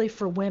especially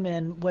for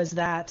women, was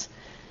that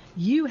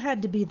you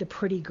had to be the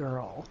pretty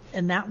girl,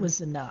 and that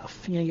was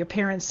enough. Your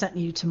parents sent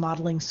you to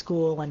modeling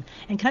school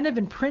and kind of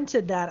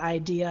imprinted that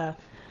idea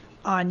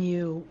on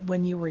you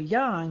when you were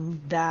young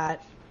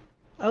that,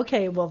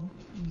 okay, well,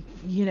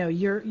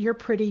 you're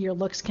pretty, your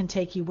looks can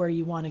take you where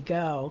you want to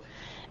go.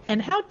 And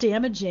how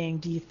damaging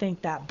do you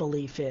think that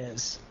belief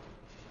is?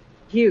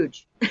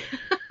 Huge.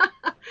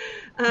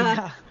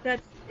 Yeah.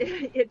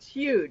 It's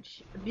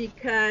huge,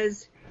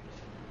 because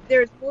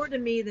there's more to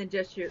me than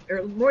just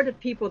or more to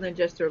people than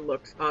just their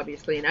looks,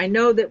 obviously. And I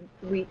know that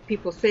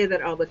people say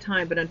that all the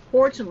time, but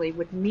unfortunately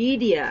with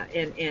media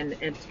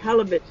and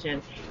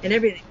television and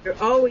everything,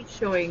 they're always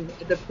showing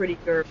the pretty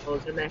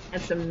girls and the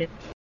handsome men.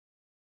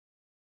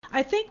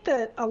 I think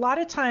that a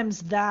lot of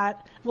times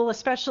that, well,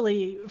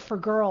 especially for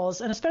girls,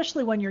 and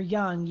especially when you're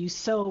young, you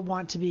so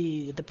want to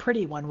be the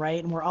pretty one,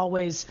 right? And we're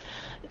always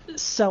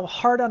so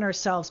hard on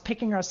ourselves,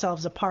 picking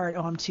ourselves apart.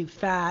 Oh, I'm too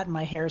fat,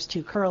 my hair's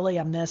too curly,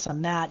 I'm this,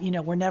 I'm that.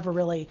 We're never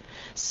really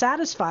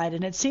satisfied.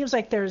 And it seems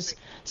like there's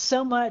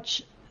so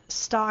much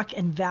stock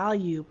and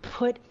value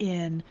put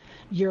in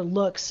your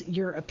looks,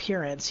 your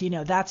appearance.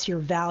 That's your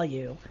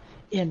value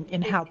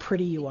in how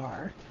pretty you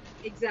are.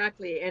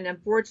 Exactly. And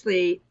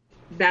unfortunately,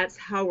 that's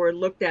how we're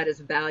looked at as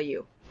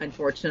value,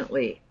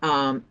 unfortunately.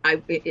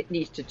 It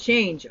needs to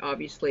change,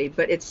 obviously,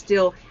 but it's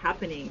still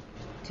happening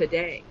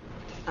today.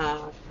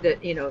 That,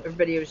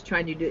 everybody was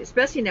trying to do,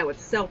 especially now with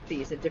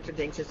selfies and different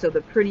things. And so the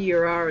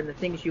prettier you are and the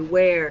things you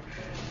wear,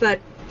 but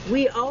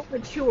we all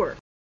mature.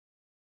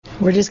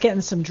 We're just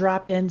getting some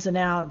drop ins and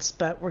outs,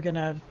 but we're going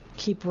to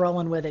keep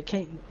rolling with it.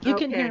 You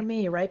can hear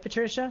me, right,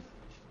 Patricia?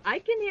 I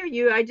can hear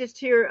you. I just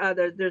hear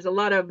there's a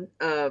lot of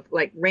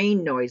like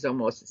rain noise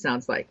almost, it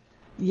sounds like.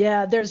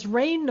 Yeah, there's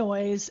rain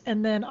noise,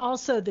 and then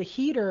also the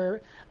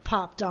heater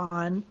popped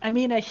on. I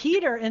mean, a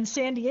heater in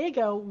San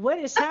Diego, what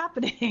is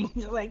happening?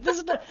 Like,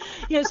 this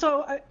is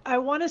so I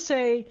want to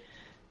say,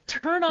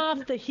 turn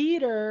off the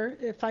heater.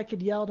 If I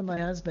could yell to my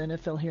husband,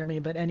 if he'll hear me,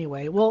 but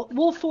anyway,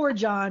 we'll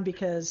forge on,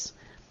 because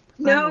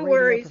no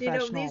worries.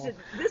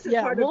 This is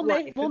part of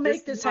life. We'll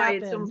make this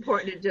happen. It's so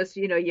important to just,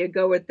 you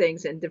go with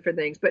things and different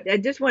things. But I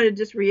just want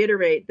to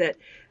reiterate that,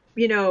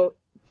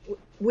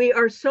 we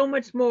are so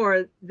much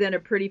more than a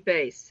pretty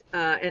face.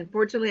 And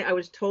fortunately, I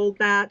was told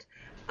that.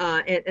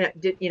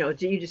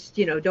 You just,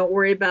 don't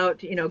worry about,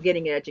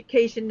 getting an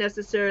education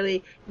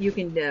necessarily. You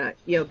can,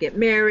 get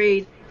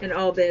married and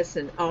all this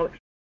and all.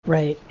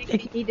 Right.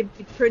 They need to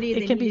be pretty. They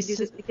need to do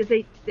this because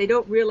they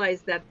don't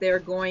realize that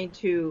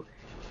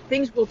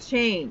things will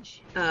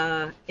change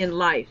in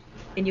life.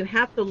 And you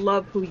have to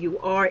love who you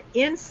are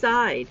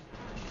inside,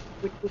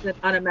 which will then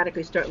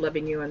automatically start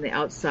loving you on the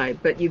outside.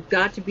 But you've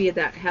got to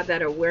have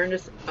that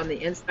awareness on the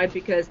inside,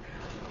 because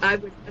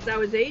as I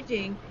was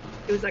aging,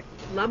 it was like,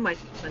 love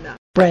myself enough.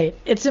 Right.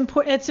 It's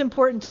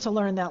important to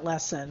learn that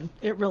lesson.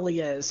 It really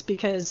is,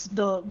 because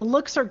the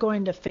looks are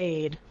going to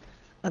fade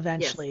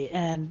eventually. Yes.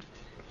 And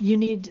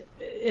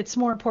it's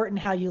more important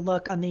how you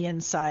look on the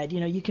inside.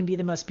 You can be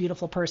the most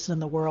beautiful person in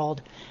the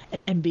world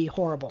and be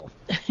horrible,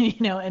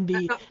 and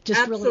be just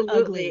Absolutely.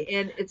 Really ugly.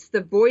 And it's the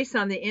voice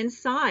on the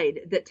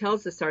inside that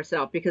tells us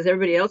ourselves, because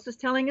everybody else is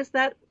telling us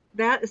that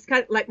is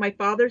kind of like my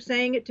father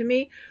saying it to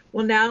me.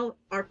 Well, now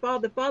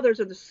the fathers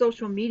are the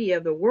social media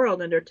of the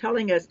world, and they're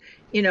telling us,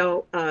 you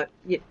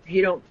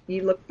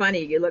look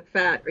funny, you look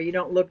fat, or you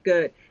don't look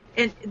good.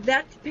 And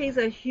that plays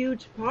a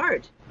huge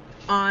part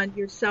on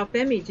your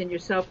self-image and your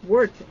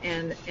self-worth,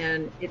 and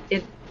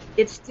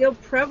it's still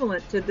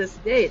prevalent to this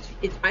day.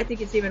 I think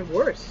it's even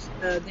worse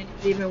than it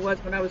even was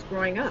when I was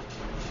growing up.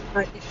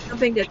 But it's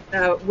something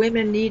that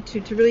women need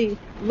to really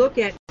look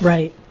at.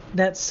 Right.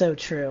 That's so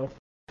true.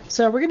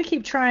 So we're going to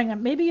keep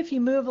trying. Maybe if you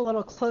move a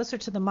little closer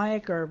to the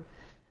mic, or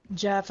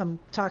Jeff, I'm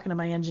talking to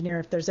my engineer,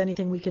 if there's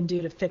anything we can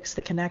do to fix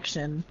the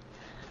connection.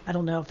 I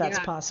don't know if that's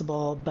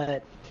possible,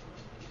 but...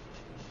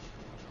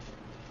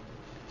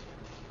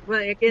 Well,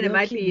 again, it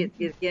might be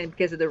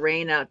because of the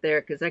rain out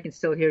there, because I can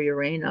still hear your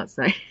rain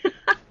outside.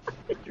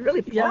 It's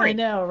really pouring. Yeah, I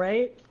know,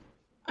 right?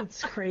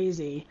 It's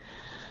crazy.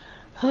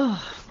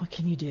 What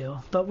can you do?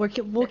 But we'll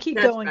keep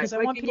That's going right. because I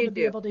What want can people you to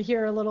be do? able to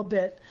hear a little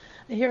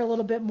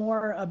bit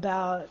more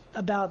about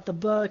the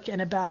book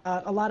and about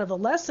a lot of the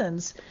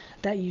lessons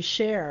that you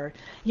share.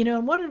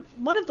 And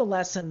one of the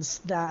lessons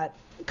that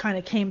kind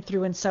of came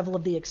through in several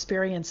of the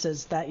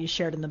experiences that you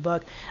shared in the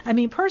book. I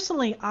mean,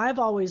 personally, I've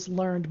always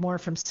learned more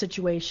from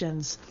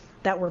situations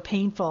that were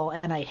painful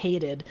and I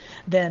hated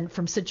than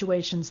from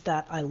situations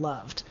that I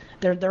loved.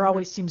 There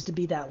always seems to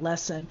be that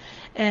lesson.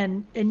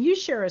 And you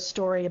share a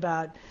story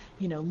about,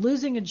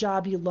 losing a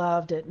job you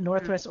loved at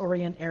Northwest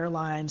Orient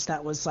Airlines.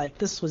 That was like,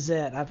 this was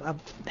it.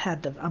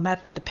 I'm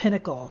at the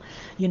pinnacle,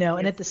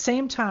 and at the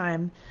same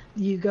time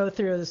you go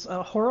through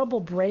a horrible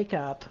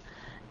breakup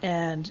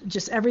and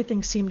just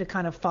everything seemed to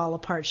kind of fall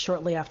apart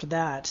shortly after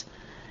that.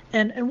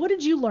 And what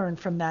did you learn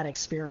from that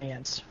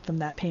experience, from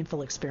that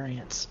painful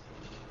experience?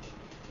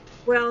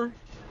 Well,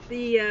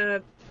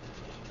 the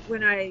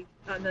when I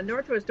on the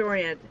Northwest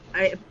Orient,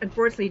 I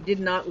unfortunately did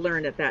not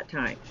learn at that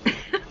time.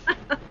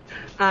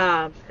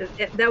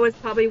 That was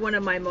probably one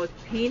of my most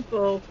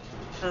painful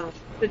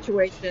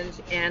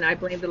situations, and I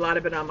blamed a lot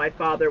of it on my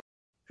father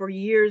for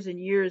years and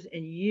years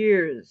and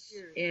years.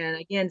 And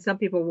again, some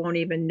people won't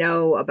even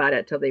know about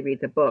it till they read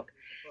the book,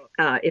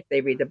 if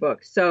they read the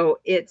book. So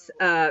at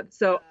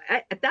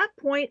that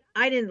point,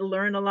 I didn't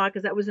learn a lot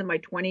because that was in my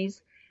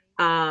 20s.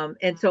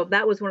 And so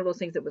that was one of those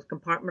things that was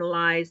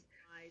compartmentalized.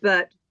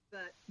 But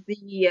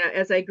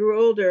as I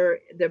grew older,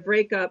 the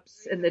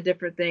breakups and the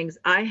different things,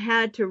 I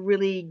had to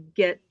really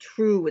get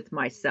true with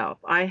myself.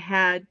 I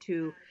had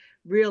to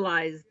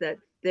realize that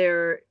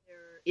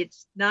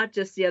it's not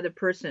just the other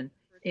person.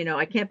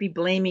 I can't be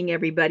blaming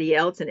everybody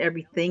else and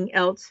everything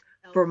else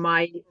for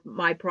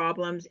my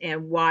problems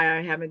and why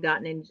I haven't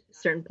gotten in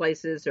certain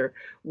places or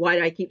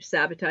why I keep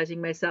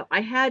sabotaging myself.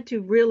 I had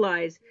to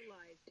realize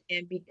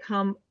and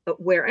become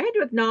aware. I had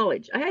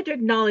to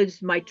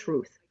acknowledge my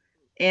truth.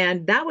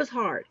 And that was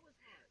hard.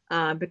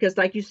 Because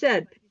like you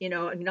said,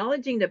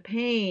 acknowledging the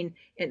pain,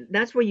 and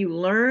that's where you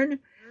learn,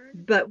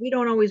 but we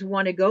don't always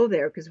want to go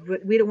there because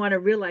we don't want to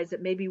realize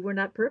that maybe we're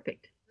not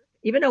perfect.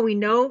 Even though we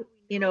know,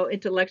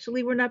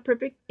 intellectually we're not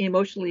perfect,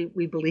 emotionally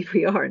we believe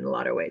we are in a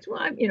lot of ways. Well,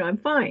 I'm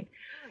fine.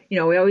 We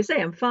always say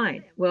I'm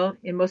fine. Well,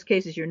 in most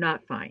cases you're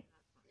not fine.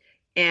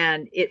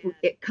 And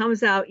it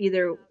comes out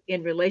either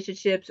in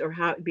relationships or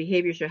how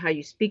behaviors or how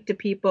you speak to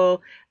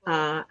people,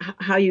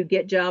 how you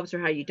get jobs or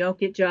how you don't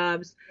get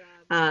jobs.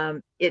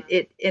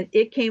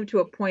 It came to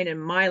a point in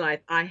my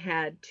life I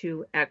had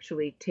to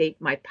actually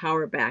take my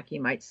power back,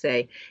 you might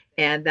say.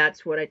 And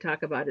that's what I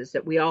talk about, is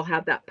that we all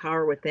have that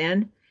power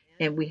within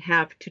and we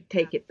have to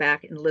take it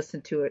back and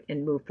listen to it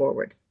and move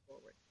forward.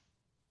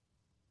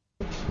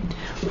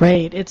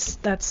 Right.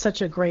 That's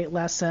such a great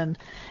lesson.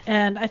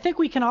 And I think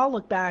we can all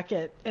look back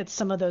at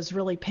some of those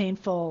really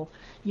painful,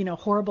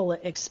 horrible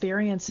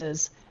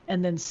experiences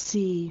and then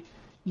see,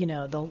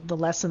 the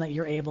lesson that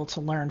you're able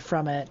to learn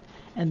from it.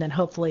 And then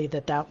hopefully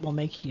that will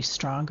make you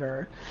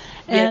stronger.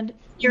 Yeah, And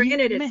you're you in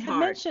it, it's hard.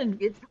 mentioned,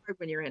 It's hard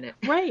when you're in it.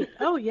 right.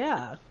 Oh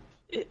yeah.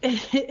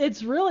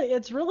 It's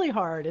really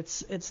hard.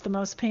 It's the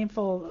most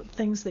painful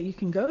things that you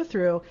can go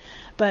through.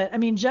 But I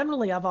mean,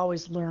 generally I've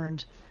always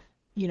learned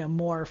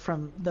more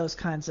from those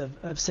kinds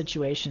of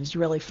situations. You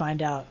really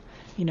find out,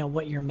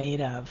 what you're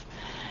made of.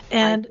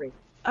 And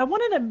I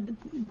wanted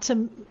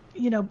to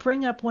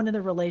bring up one of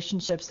the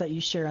relationships that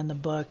you share in the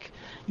book.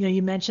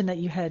 You mentioned that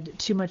you had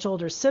two much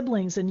older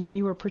siblings and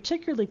you were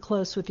particularly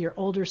close with your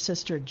older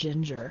sister,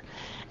 Ginger.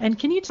 And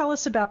can you tell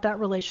us about that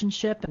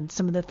relationship and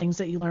some of the things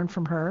that you learned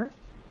from her?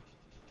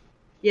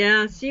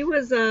 Yeah, she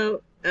was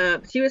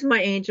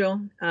my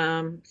angel,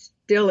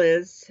 still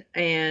is,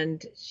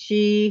 and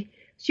she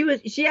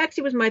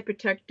actually was my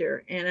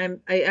protector, and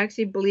I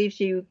actually believe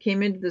she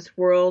came into this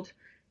world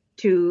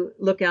to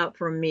look out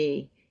for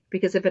me,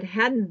 because if it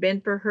hadn't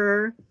been for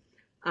her,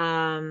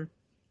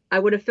 I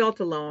would have felt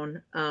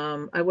alone.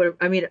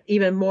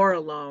 Even more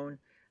alone.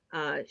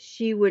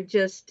 She would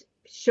just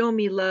show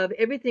me love.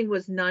 Everything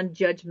was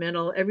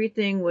non-judgmental.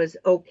 Everything was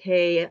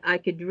okay. I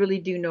could really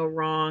do no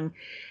wrong.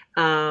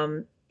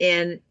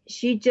 And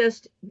she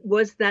just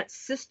was that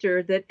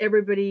sister that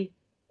everybody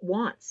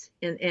wants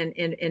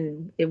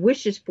and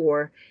wishes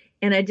for.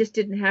 And I just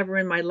didn't have her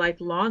in my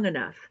life long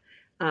enough,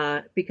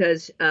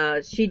 because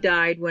she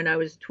died when I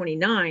was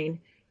 29,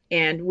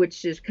 and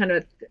which is kind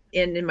of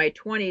in my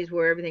 20s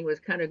where everything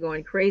was kind of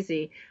going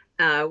crazy,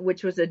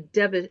 which was a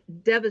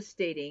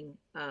devastating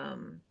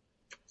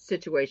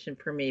situation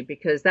for me,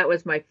 because that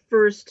was my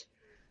first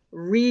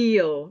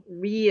real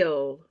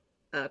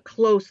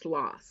close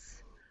loss.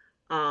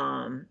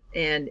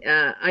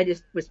 I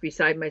just was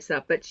beside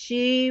myself. But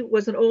she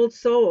was an old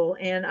soul,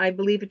 and I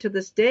believe it to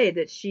this day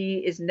that she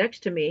is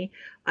next to me.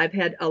 I've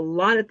had a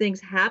lot of things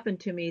happen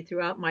to me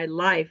throughout my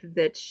life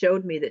that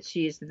showed me that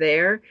she's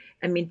there.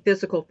 I mean,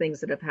 physical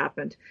things that have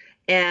happened,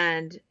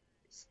 and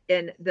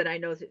that I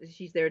know that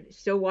she's there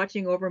still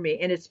watching over me.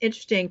 And it's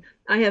interesting.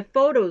 I have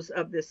photos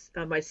of this,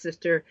 my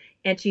sister,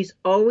 and she's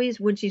always,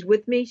 when she's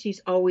with me, she's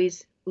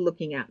always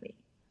looking at me.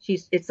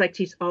 It's like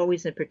she's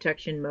always in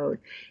protection mode.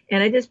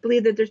 And I just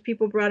believe that there's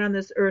people brought on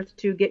this earth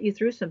to get you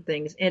through some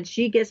things. And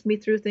she gets me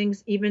through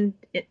things even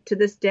to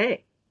this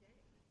day.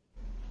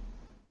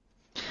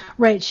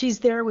 Right, she's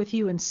there with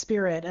you in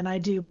spirit, and I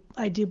do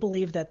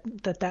believe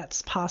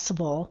that's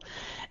possible,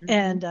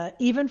 and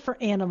even for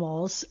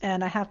animals.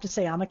 And I have to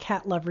say, I'm a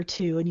cat lover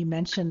too. And you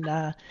mentioned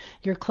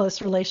your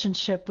close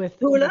relationship with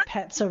your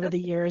pets over the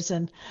years,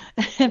 and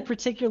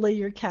particularly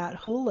your cat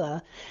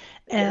Hula.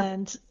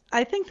 And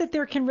I think that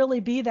there can really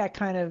be that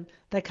kind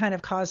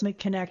of cosmic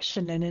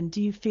connection. And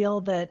do you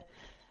feel that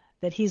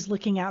he's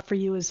looking out for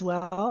you as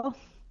well?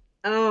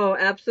 Oh,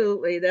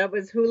 absolutely. That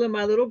was Hula,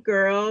 my little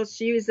girl.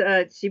 She was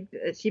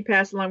she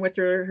passed along with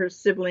her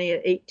sibling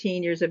at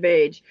 18 years of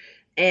age.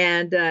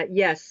 And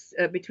yes,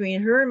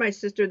 between her and my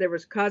sister, there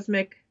was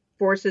cosmic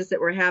forces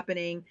that were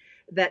happening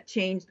that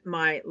changed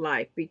my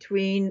life.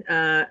 Between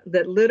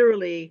that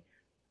literally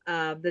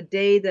the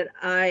day that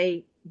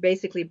I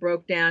basically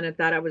broke down and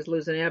thought I was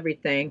losing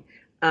everything,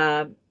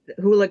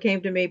 Hula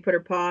came to me, put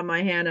her paw on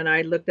my hand, and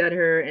I looked at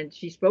her, and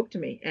she spoke to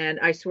me. And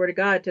I swear to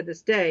God, to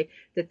this day,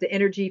 that the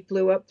energy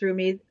flew up through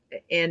me,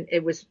 and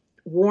it was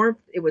warmth,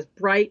 it was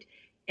bright.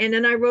 And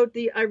then I wrote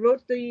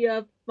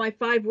my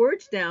 5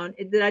 words down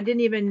that I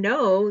didn't even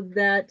know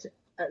that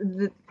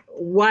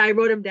why I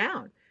wrote them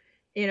down,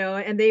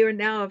 and they are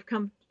now have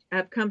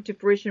come to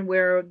fruition,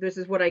 where this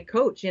is what I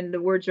coach. And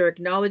the words are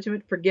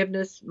acknowledgement,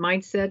 forgiveness,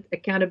 mindset,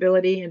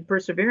 accountability, and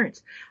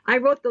perseverance. I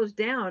wrote those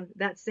down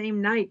that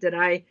same night that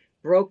I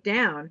broke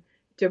down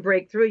to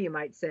break through, you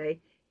might say.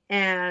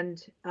 And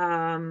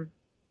I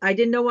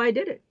didn't know why I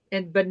did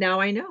it. But now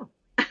I know.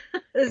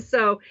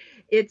 So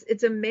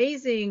it's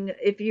amazing.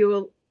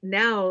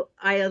 Now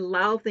I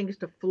allow things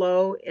to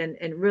flow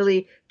and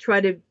really try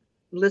to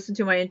listen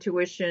to my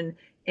intuition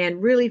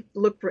and really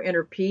look for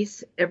inner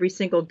peace every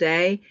single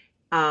day.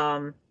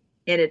 And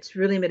it's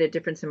really made a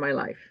difference in my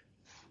life.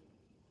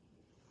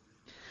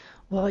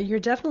 Well, you're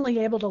definitely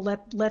able to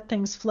let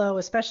things flow,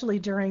 especially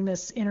during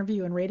this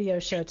interview and radio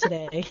show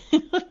today,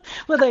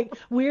 with like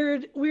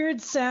weird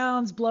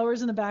sounds,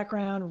 blowers in the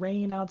background,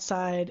 rain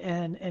outside,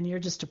 and you're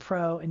just a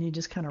pro and you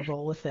just kind of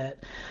roll with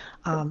it.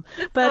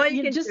 But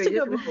just to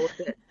go with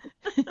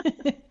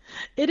it.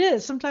 It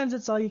is. Sometimes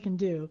it's all you can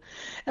do.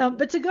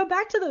 But to go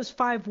back to those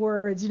 5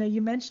 words,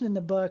 you mentioned in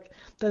the book,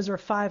 those were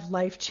 5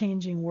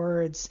 life-changing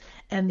words,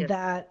 and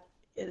yes.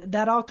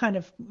 that all kind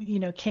of,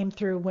 came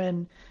through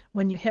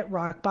when you hit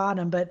rock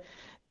bottom. But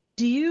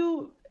do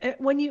you,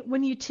 when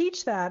you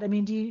teach that, I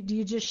mean, do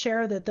you just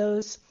share that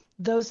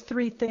those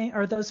 3 things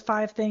or those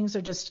 5 things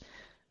are just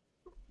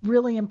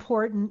really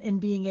important in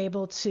being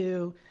able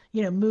to,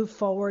 move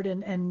forward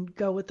and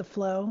go with the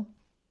flow?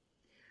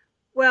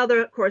 Well,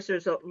 of course,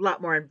 there's a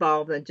lot more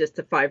involved than just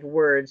the 5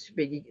 words.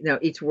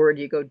 Each word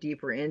you go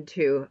deeper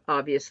into,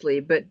 obviously,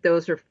 but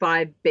those are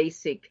 5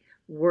 basic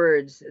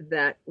words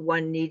that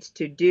one needs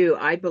to do,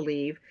 I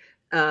believe,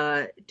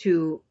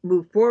 to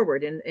move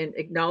forward. And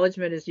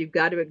acknowledgement is, you've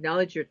got to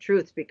acknowledge your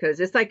truths, because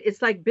it's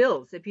like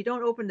bills. If you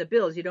don't open the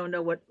bills, you don't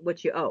know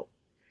what you owe.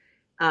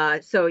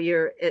 So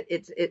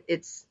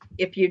it's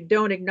if you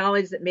don't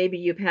acknowledge that maybe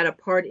you've had a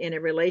part in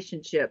a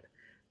relationship,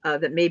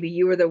 that maybe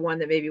you were the one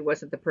that maybe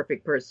wasn't the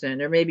perfect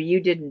person, or maybe you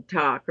didn't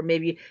talk, or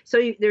maybe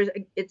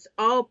it's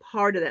all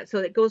part of that. So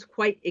it goes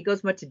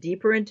much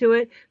deeper into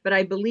it. But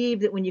I believe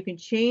that when you can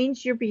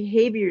change your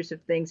behaviors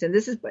of things, and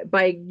this is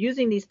by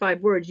using these 5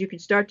 words, you can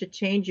start to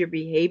change your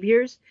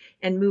behaviors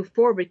and move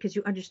forward, because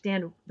you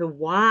understand the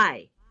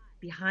why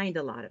behind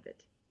a lot of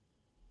it.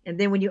 And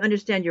then when you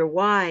understand your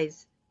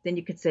whys, then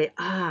you can say,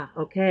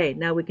 okay,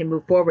 now we can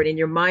move forward, and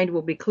your mind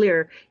will be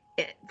clear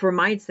for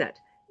mindset.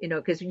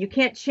 Because you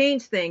can't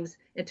change things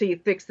until you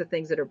fix the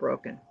things that are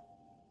broken.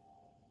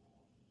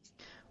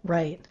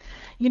 Right.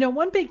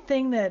 One big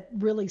thing that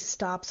really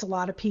stops a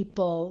lot of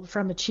people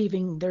from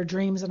achieving their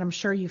dreams, and I'm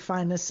sure you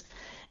find this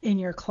in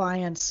your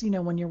clients,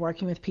 when you're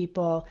working with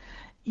people,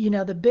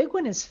 the big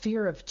one is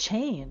fear of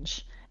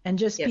change and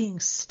just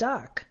being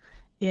stuck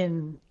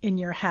in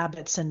your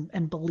habits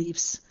and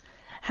beliefs.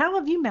 How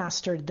have you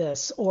mastered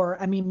this? Or,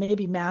 I mean,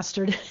 maybe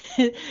mastered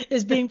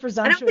is being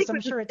presumptuous.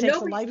 I'm sure it takes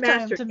a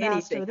lifetime to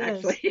master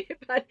this. Actually.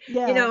 But,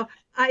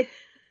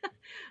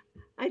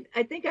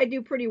 I think I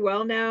do pretty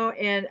well now.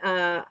 And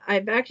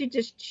I've actually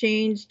just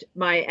changed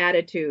my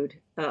attitude,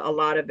 a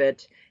lot of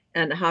it,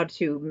 and how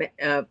to,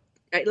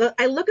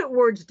 I look at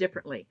words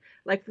differently.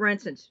 Like, for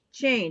instance,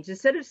 change.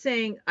 Instead of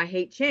saying I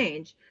hate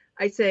change,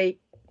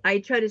 I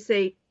try to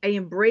say I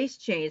embrace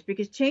change,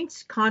 because change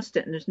is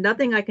constant and there's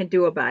nothing I can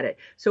do about it.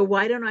 So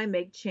why don't I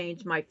make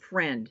change my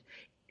friend?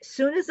 As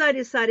soon as I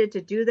decided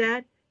to do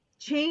that,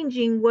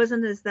 changing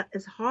wasn't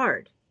as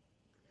hard,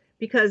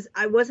 because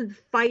I wasn't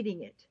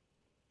fighting it.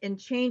 And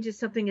change is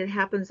something that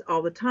happens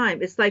all the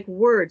time. It's like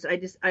words.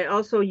 I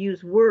also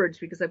use words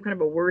because I'm kind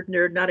of a word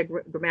nerd, not a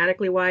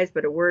grammatically wise,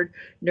 but a word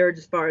nerd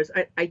as far as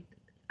I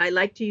I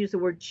like to use the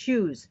word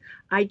choose.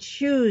 I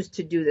choose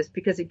to do this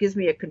because it gives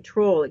me a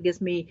control. It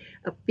gives me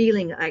a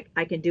feeling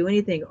I can do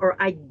anything, or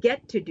I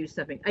get to do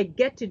something. I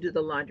get to do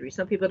the laundry.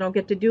 Some people don't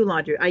get to do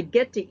laundry. I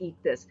get to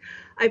eat this.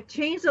 I've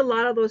changed a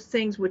lot of those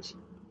things which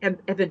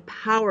have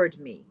empowered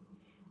me.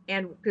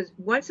 And because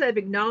once I've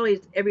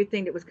acknowledged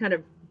everything that was kind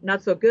of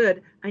not so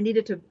good, I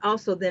needed to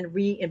also then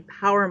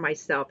re-empower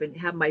myself and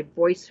have my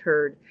voice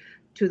heard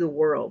to the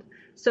world.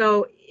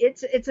 So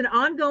it's an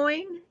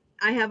ongoing.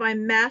 Have I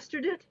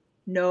mastered it?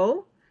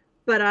 No,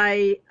 but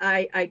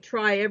I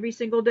try every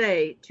single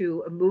day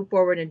to move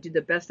forward and do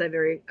the best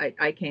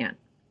I can.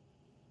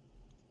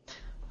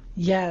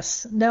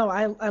 Yes. No,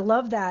 I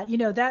love that.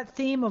 That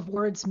theme of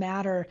words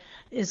matter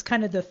is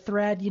kind of the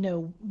thread,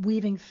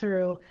 weaving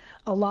through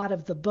a lot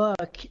of the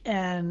book.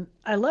 And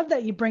I love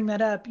that you bring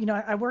that up.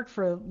 I worked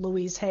for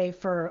Louise Hay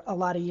for a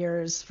lot of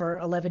years, for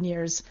 11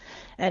 years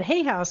at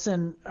Hay House,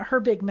 and her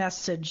big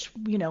message,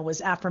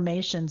 was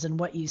affirmations and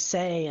what you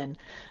say,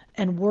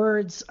 and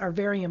words are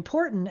very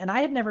important. And I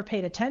had never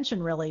paid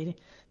attention really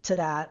to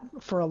that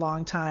for a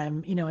long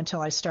time, until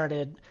I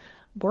started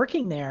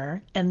working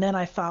there. And then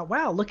I thought,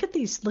 wow, look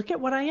at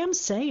what I am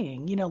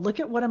saying, look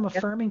at what I'm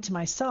affirming to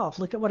myself,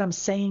 look at what I'm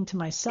saying to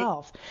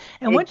myself.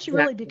 And once you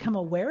really become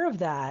aware of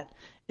that,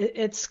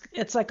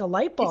 it's like a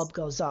light bulb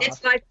goes off.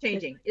 It's life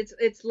changing.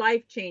 It's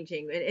life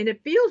changing. And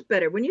it feels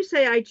better when you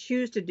say, I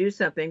choose to do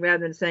something,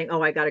 rather than saying,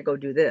 oh, I got to go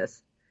do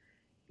this.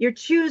 You're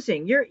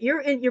choosing,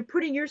 you're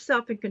putting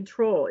yourself in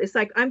control. It's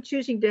like, I'm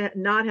choosing to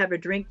not have a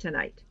drink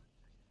tonight.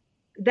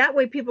 That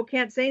way people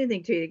can't say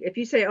anything to you. If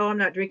you say, oh, I'm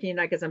not drinking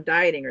tonight because I'm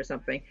dieting or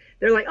something,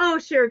 they're like, oh,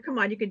 sure, come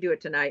on, you can do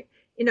it tonight.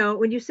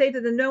 When you say to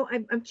them, no,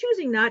 I'm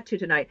choosing not to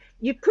tonight,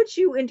 it puts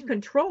you into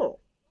control.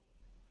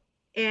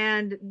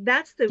 And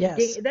that's the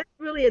game. That's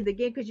really the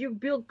game, because you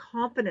build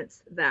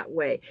confidence that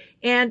way.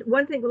 And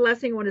the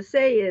last thing I want to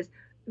say is,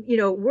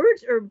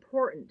 words are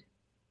important,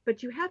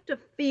 but you have to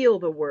feel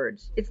the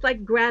words. It's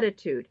like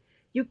gratitude.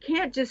 You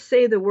can't just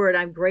say the word,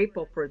 I'm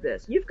grateful for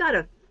this. You've got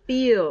to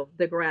feel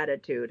the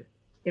gratitude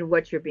in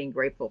what you're being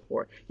grateful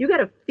for. You got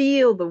to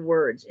feel the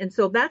words. And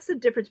so that's the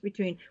difference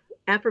between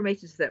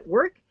affirmations that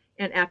work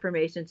and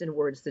affirmations and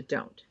words that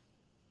don't.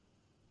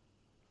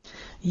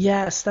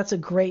 Yes, that's a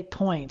great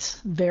point.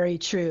 Very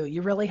true.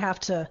 You really have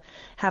to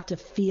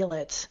feel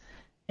it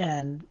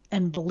and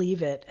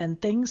believe it.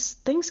 And things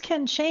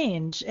can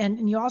change.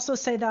 And you also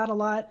say that a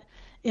lot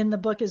in the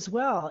book as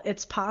well.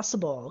 It's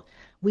possible.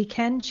 We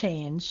can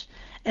change.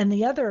 And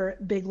the other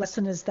big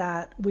lesson is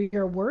that we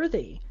are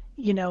worthy.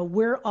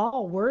 We're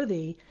all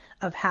worthy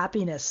of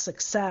happiness,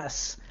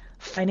 success,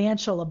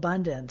 financial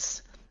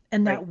abundance,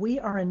 and that we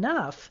are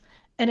enough.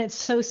 And it's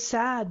so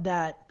sad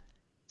that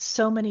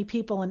so many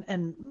people,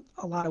 and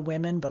a lot of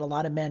women, but a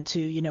lot of men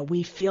too,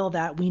 we feel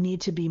that we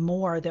need to be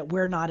more, that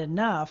we're not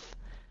enough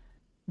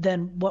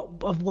than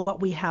what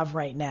we have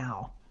right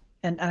now.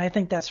 And I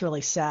think that's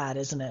really sad,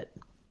 isn't it?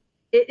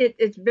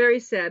 It's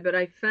very sad, but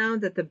I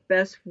found that the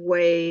best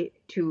way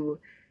to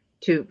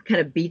kind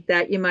of beat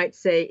that, you might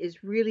say,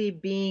 is really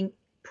being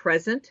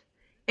present.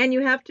 And you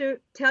have to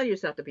tell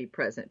yourself to be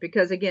present,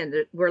 because again,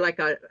 we're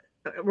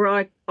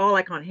all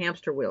like on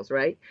hamster wheels,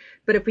 right?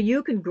 But if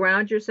you can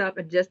ground yourself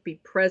and just be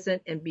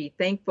present and be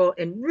thankful,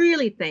 and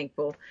really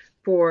thankful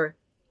for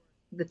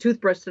the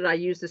toothbrush that I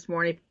used this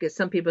morning, because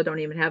some people don't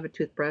even have a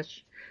toothbrush,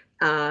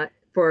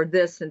 for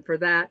this and for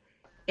that,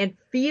 and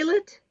feel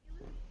it,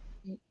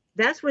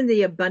 that's when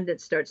the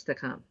abundance starts to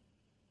come.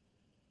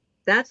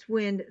 That's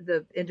when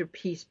the inner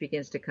peace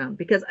begins to come,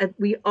 because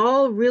we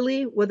all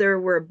really, whether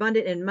we're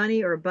abundant in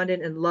money or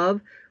abundant in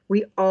love,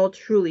 we all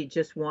truly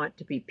just want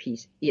to be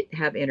peace,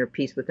 have inner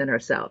peace within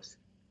ourselves.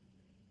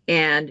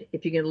 And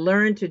if you can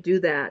learn to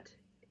do that,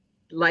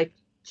 life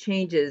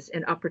changes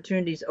and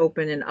opportunities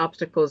open, and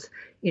obstacles,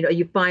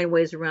 you find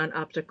ways around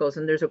obstacles.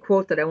 And there's a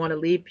quote that I want to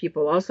leave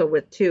people also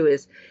with too,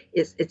 is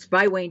it's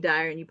by Wayne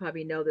Dyer, and you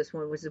probably know this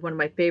one, which is one of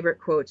my favorite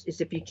quotes, is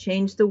if you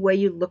change the way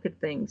you look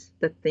at things,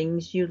 the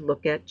things you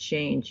look at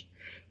change.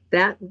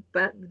 That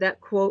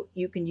quote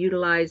you can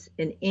utilize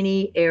in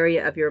any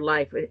area of your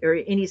life or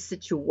any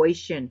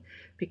situation,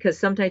 because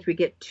sometimes we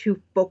get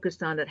too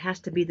focused on it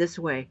has to be this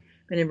way.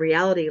 But in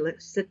reality,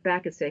 let's sit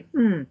back and say,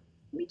 let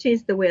me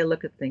change the way I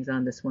look at things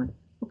on this one.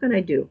 What can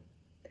I do?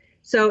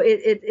 So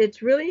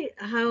it's really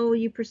how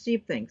you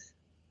perceive things.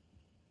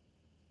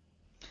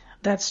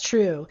 That's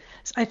true.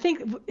 I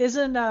think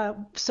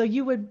so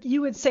you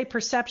would say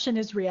perception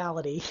is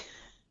reality.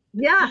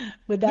 Yeah.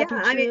 Would that be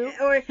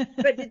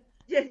true?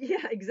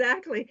 Yeah,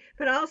 exactly.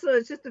 But also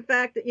it's just the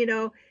fact that,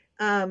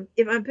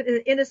 if I'm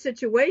in a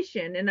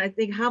situation and I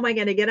think, how am I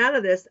going to get out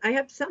of this?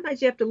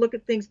 Sometimes you have to look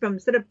at things from,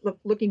 instead of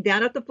looking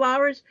down at the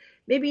flowers,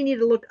 maybe you need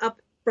to look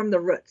up from the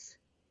roots.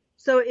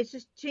 So it's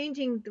just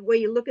changing the way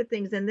you look at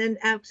things, and then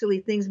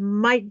actually things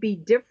might be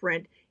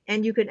different,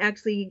 and you can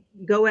actually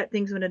go at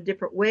things in a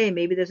different way.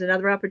 Maybe there's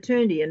another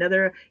opportunity,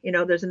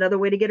 there's another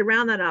way to get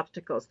around that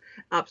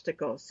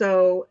obstacle.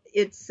 So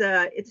it's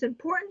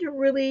important to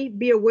really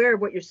be aware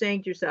of what you're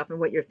saying to yourself and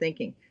what you're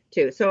thinking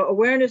too. So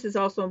awareness is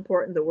also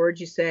important. The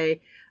words you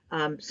say,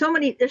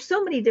 There's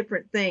so many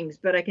different things,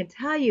 but I can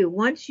tell you,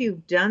 once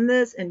you've done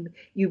this and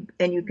you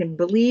can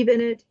believe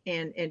in it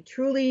and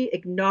truly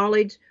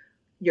acknowledge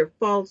your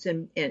faults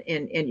and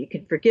you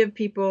can forgive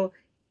people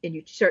and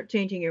you start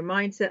changing your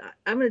mindset,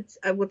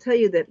 I will tell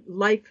you that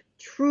life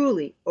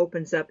truly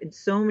opens up in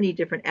so many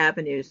different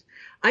avenues.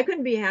 I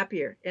couldn't be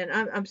happier. And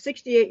I'm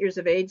 68 years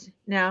of age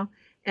now,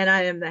 and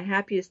I am the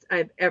happiest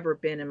I've ever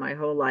been in my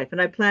whole life.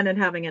 And I plan on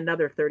having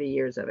another 30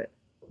 years of it.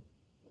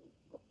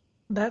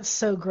 That's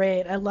so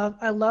great. I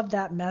love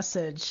that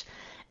message.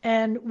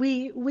 And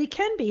we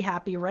can be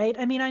happy, right?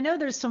 I mean, I know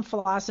there's some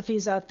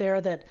philosophies out there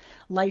that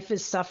life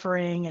is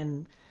suffering,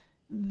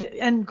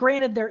 and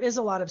granted, there is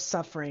a lot of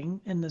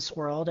suffering in this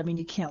world. I mean,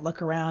 you can't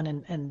look around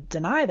and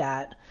deny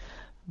that.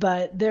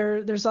 But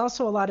there's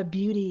also a lot of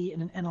beauty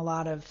and a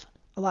lot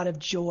of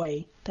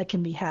joy that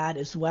can be had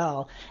as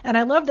well. And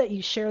I love that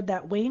you shared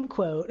that Wayne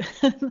quote.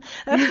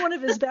 That's one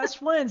of his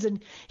best ones,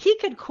 and he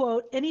could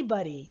quote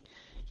anybody.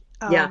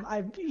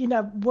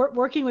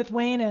 Working with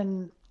Wayne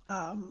and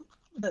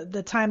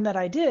the time that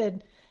I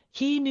did,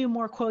 he knew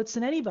more quotes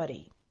than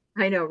anybody.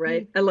 I know,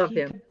 right? I loved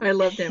him.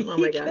 Oh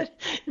my God.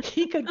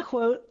 He could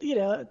quote,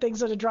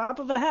 things at a drop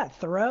of a hat.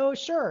 Thoreau,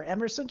 sure.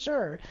 Emerson,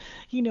 sure.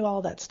 He knew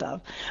all that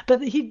stuff.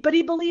 But he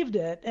believed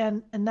it.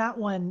 And that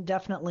one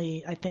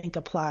definitely, I think,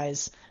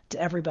 applies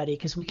to everybody,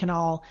 because we can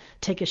all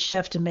take a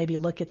shift and maybe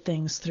look at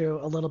things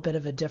through a little bit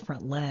of a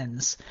different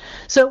lens.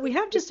 So we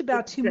have just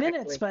about 2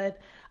 minutes,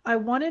 but I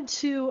wanted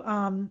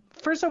to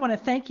first, I want to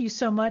thank you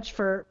so much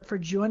for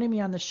joining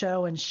me on the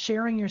show and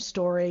sharing your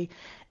story.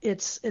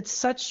 It's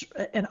such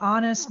an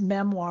honest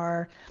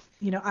memoir.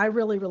 I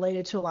really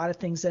related to a lot of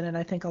things in it.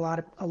 I think a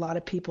lot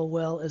of people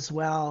will as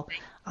well.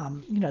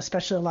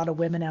 Especially a lot of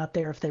women out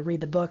there, if they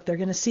read the book, they're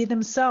going to see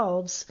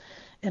themselves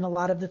in a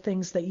lot of the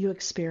things that you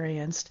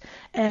experienced.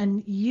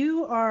 And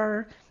you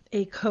are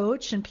a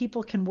coach, and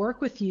people can work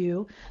with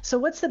you. So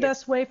what's the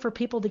best way for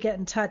people to get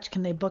in touch?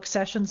 Can they book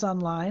sessions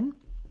online?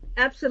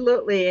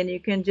 Absolutely. And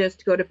you can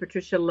just go to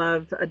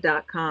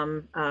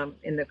patricialove.com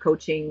in the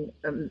coaching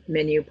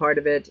menu part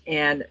of it.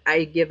 And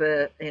I give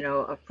a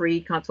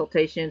free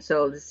consultation.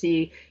 So to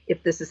see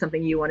if this is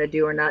something you want to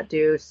do or not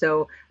do.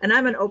 So, and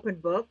I'm an open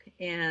book.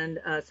 And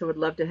so would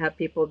love to have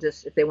people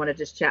just, if they want to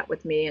just chat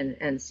with me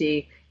and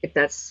see if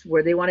that's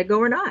where they want to go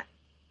or not.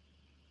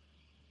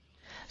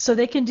 So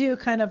they can do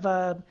kind of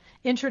a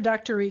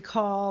introductory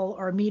call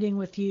or meeting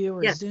with you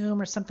or Zoom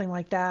or something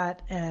like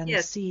that, and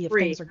see if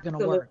things are going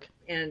to work.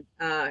 And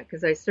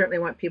because I certainly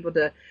want people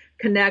to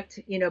connect,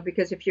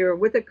 because if you're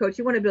with a coach,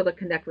 you want to be able to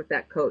connect with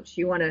that coach.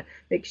 You want to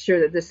make sure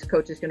that this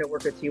coach is going to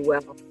work with you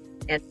well.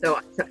 And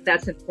so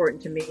that's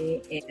important to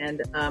me. And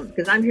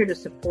because I'm here to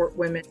support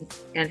women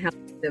and help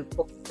them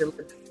to live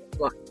their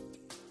life.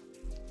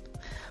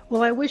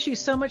 Well, I wish you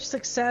so much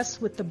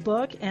success with the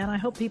book, and I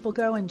hope people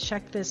go and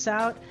check this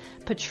out.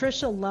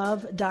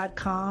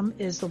 patricialove.com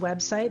is the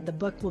website. The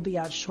book will be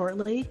out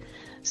shortly,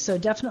 so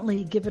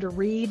definitely give it a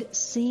read,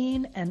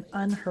 Seen and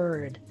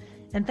Unheard.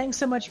 And thanks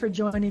so much for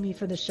joining me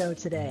for the show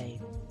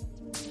today.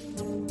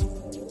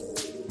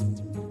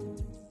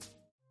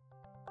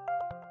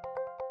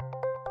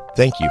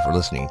 Thank you for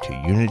listening to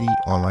Unity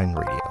Online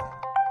Radio,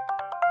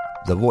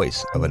 the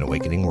voice of an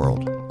awakening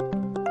world.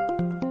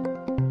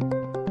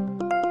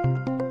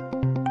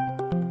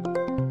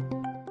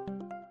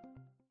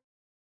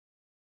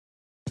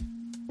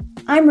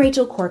 I'm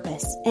Rachel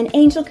Corpus, an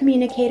angel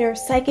communicator,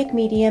 psychic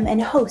medium, and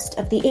host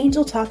of the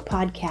Angel Talk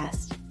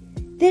podcast.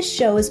 This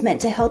show is meant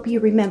to help you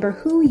remember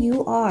who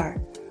you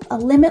are, a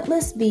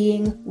limitless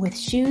being with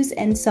shoes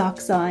and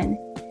socks on.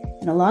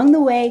 And along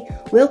the way,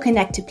 we'll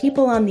connect to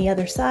people on the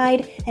other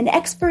side and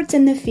experts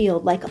in the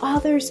field like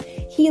authors,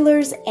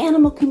 healers,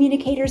 animal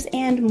communicators,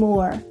 and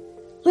more.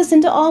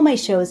 Listen to all my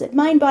shows at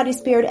Mind, Body,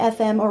 Spirit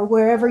FM or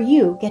wherever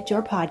you get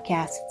your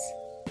podcasts.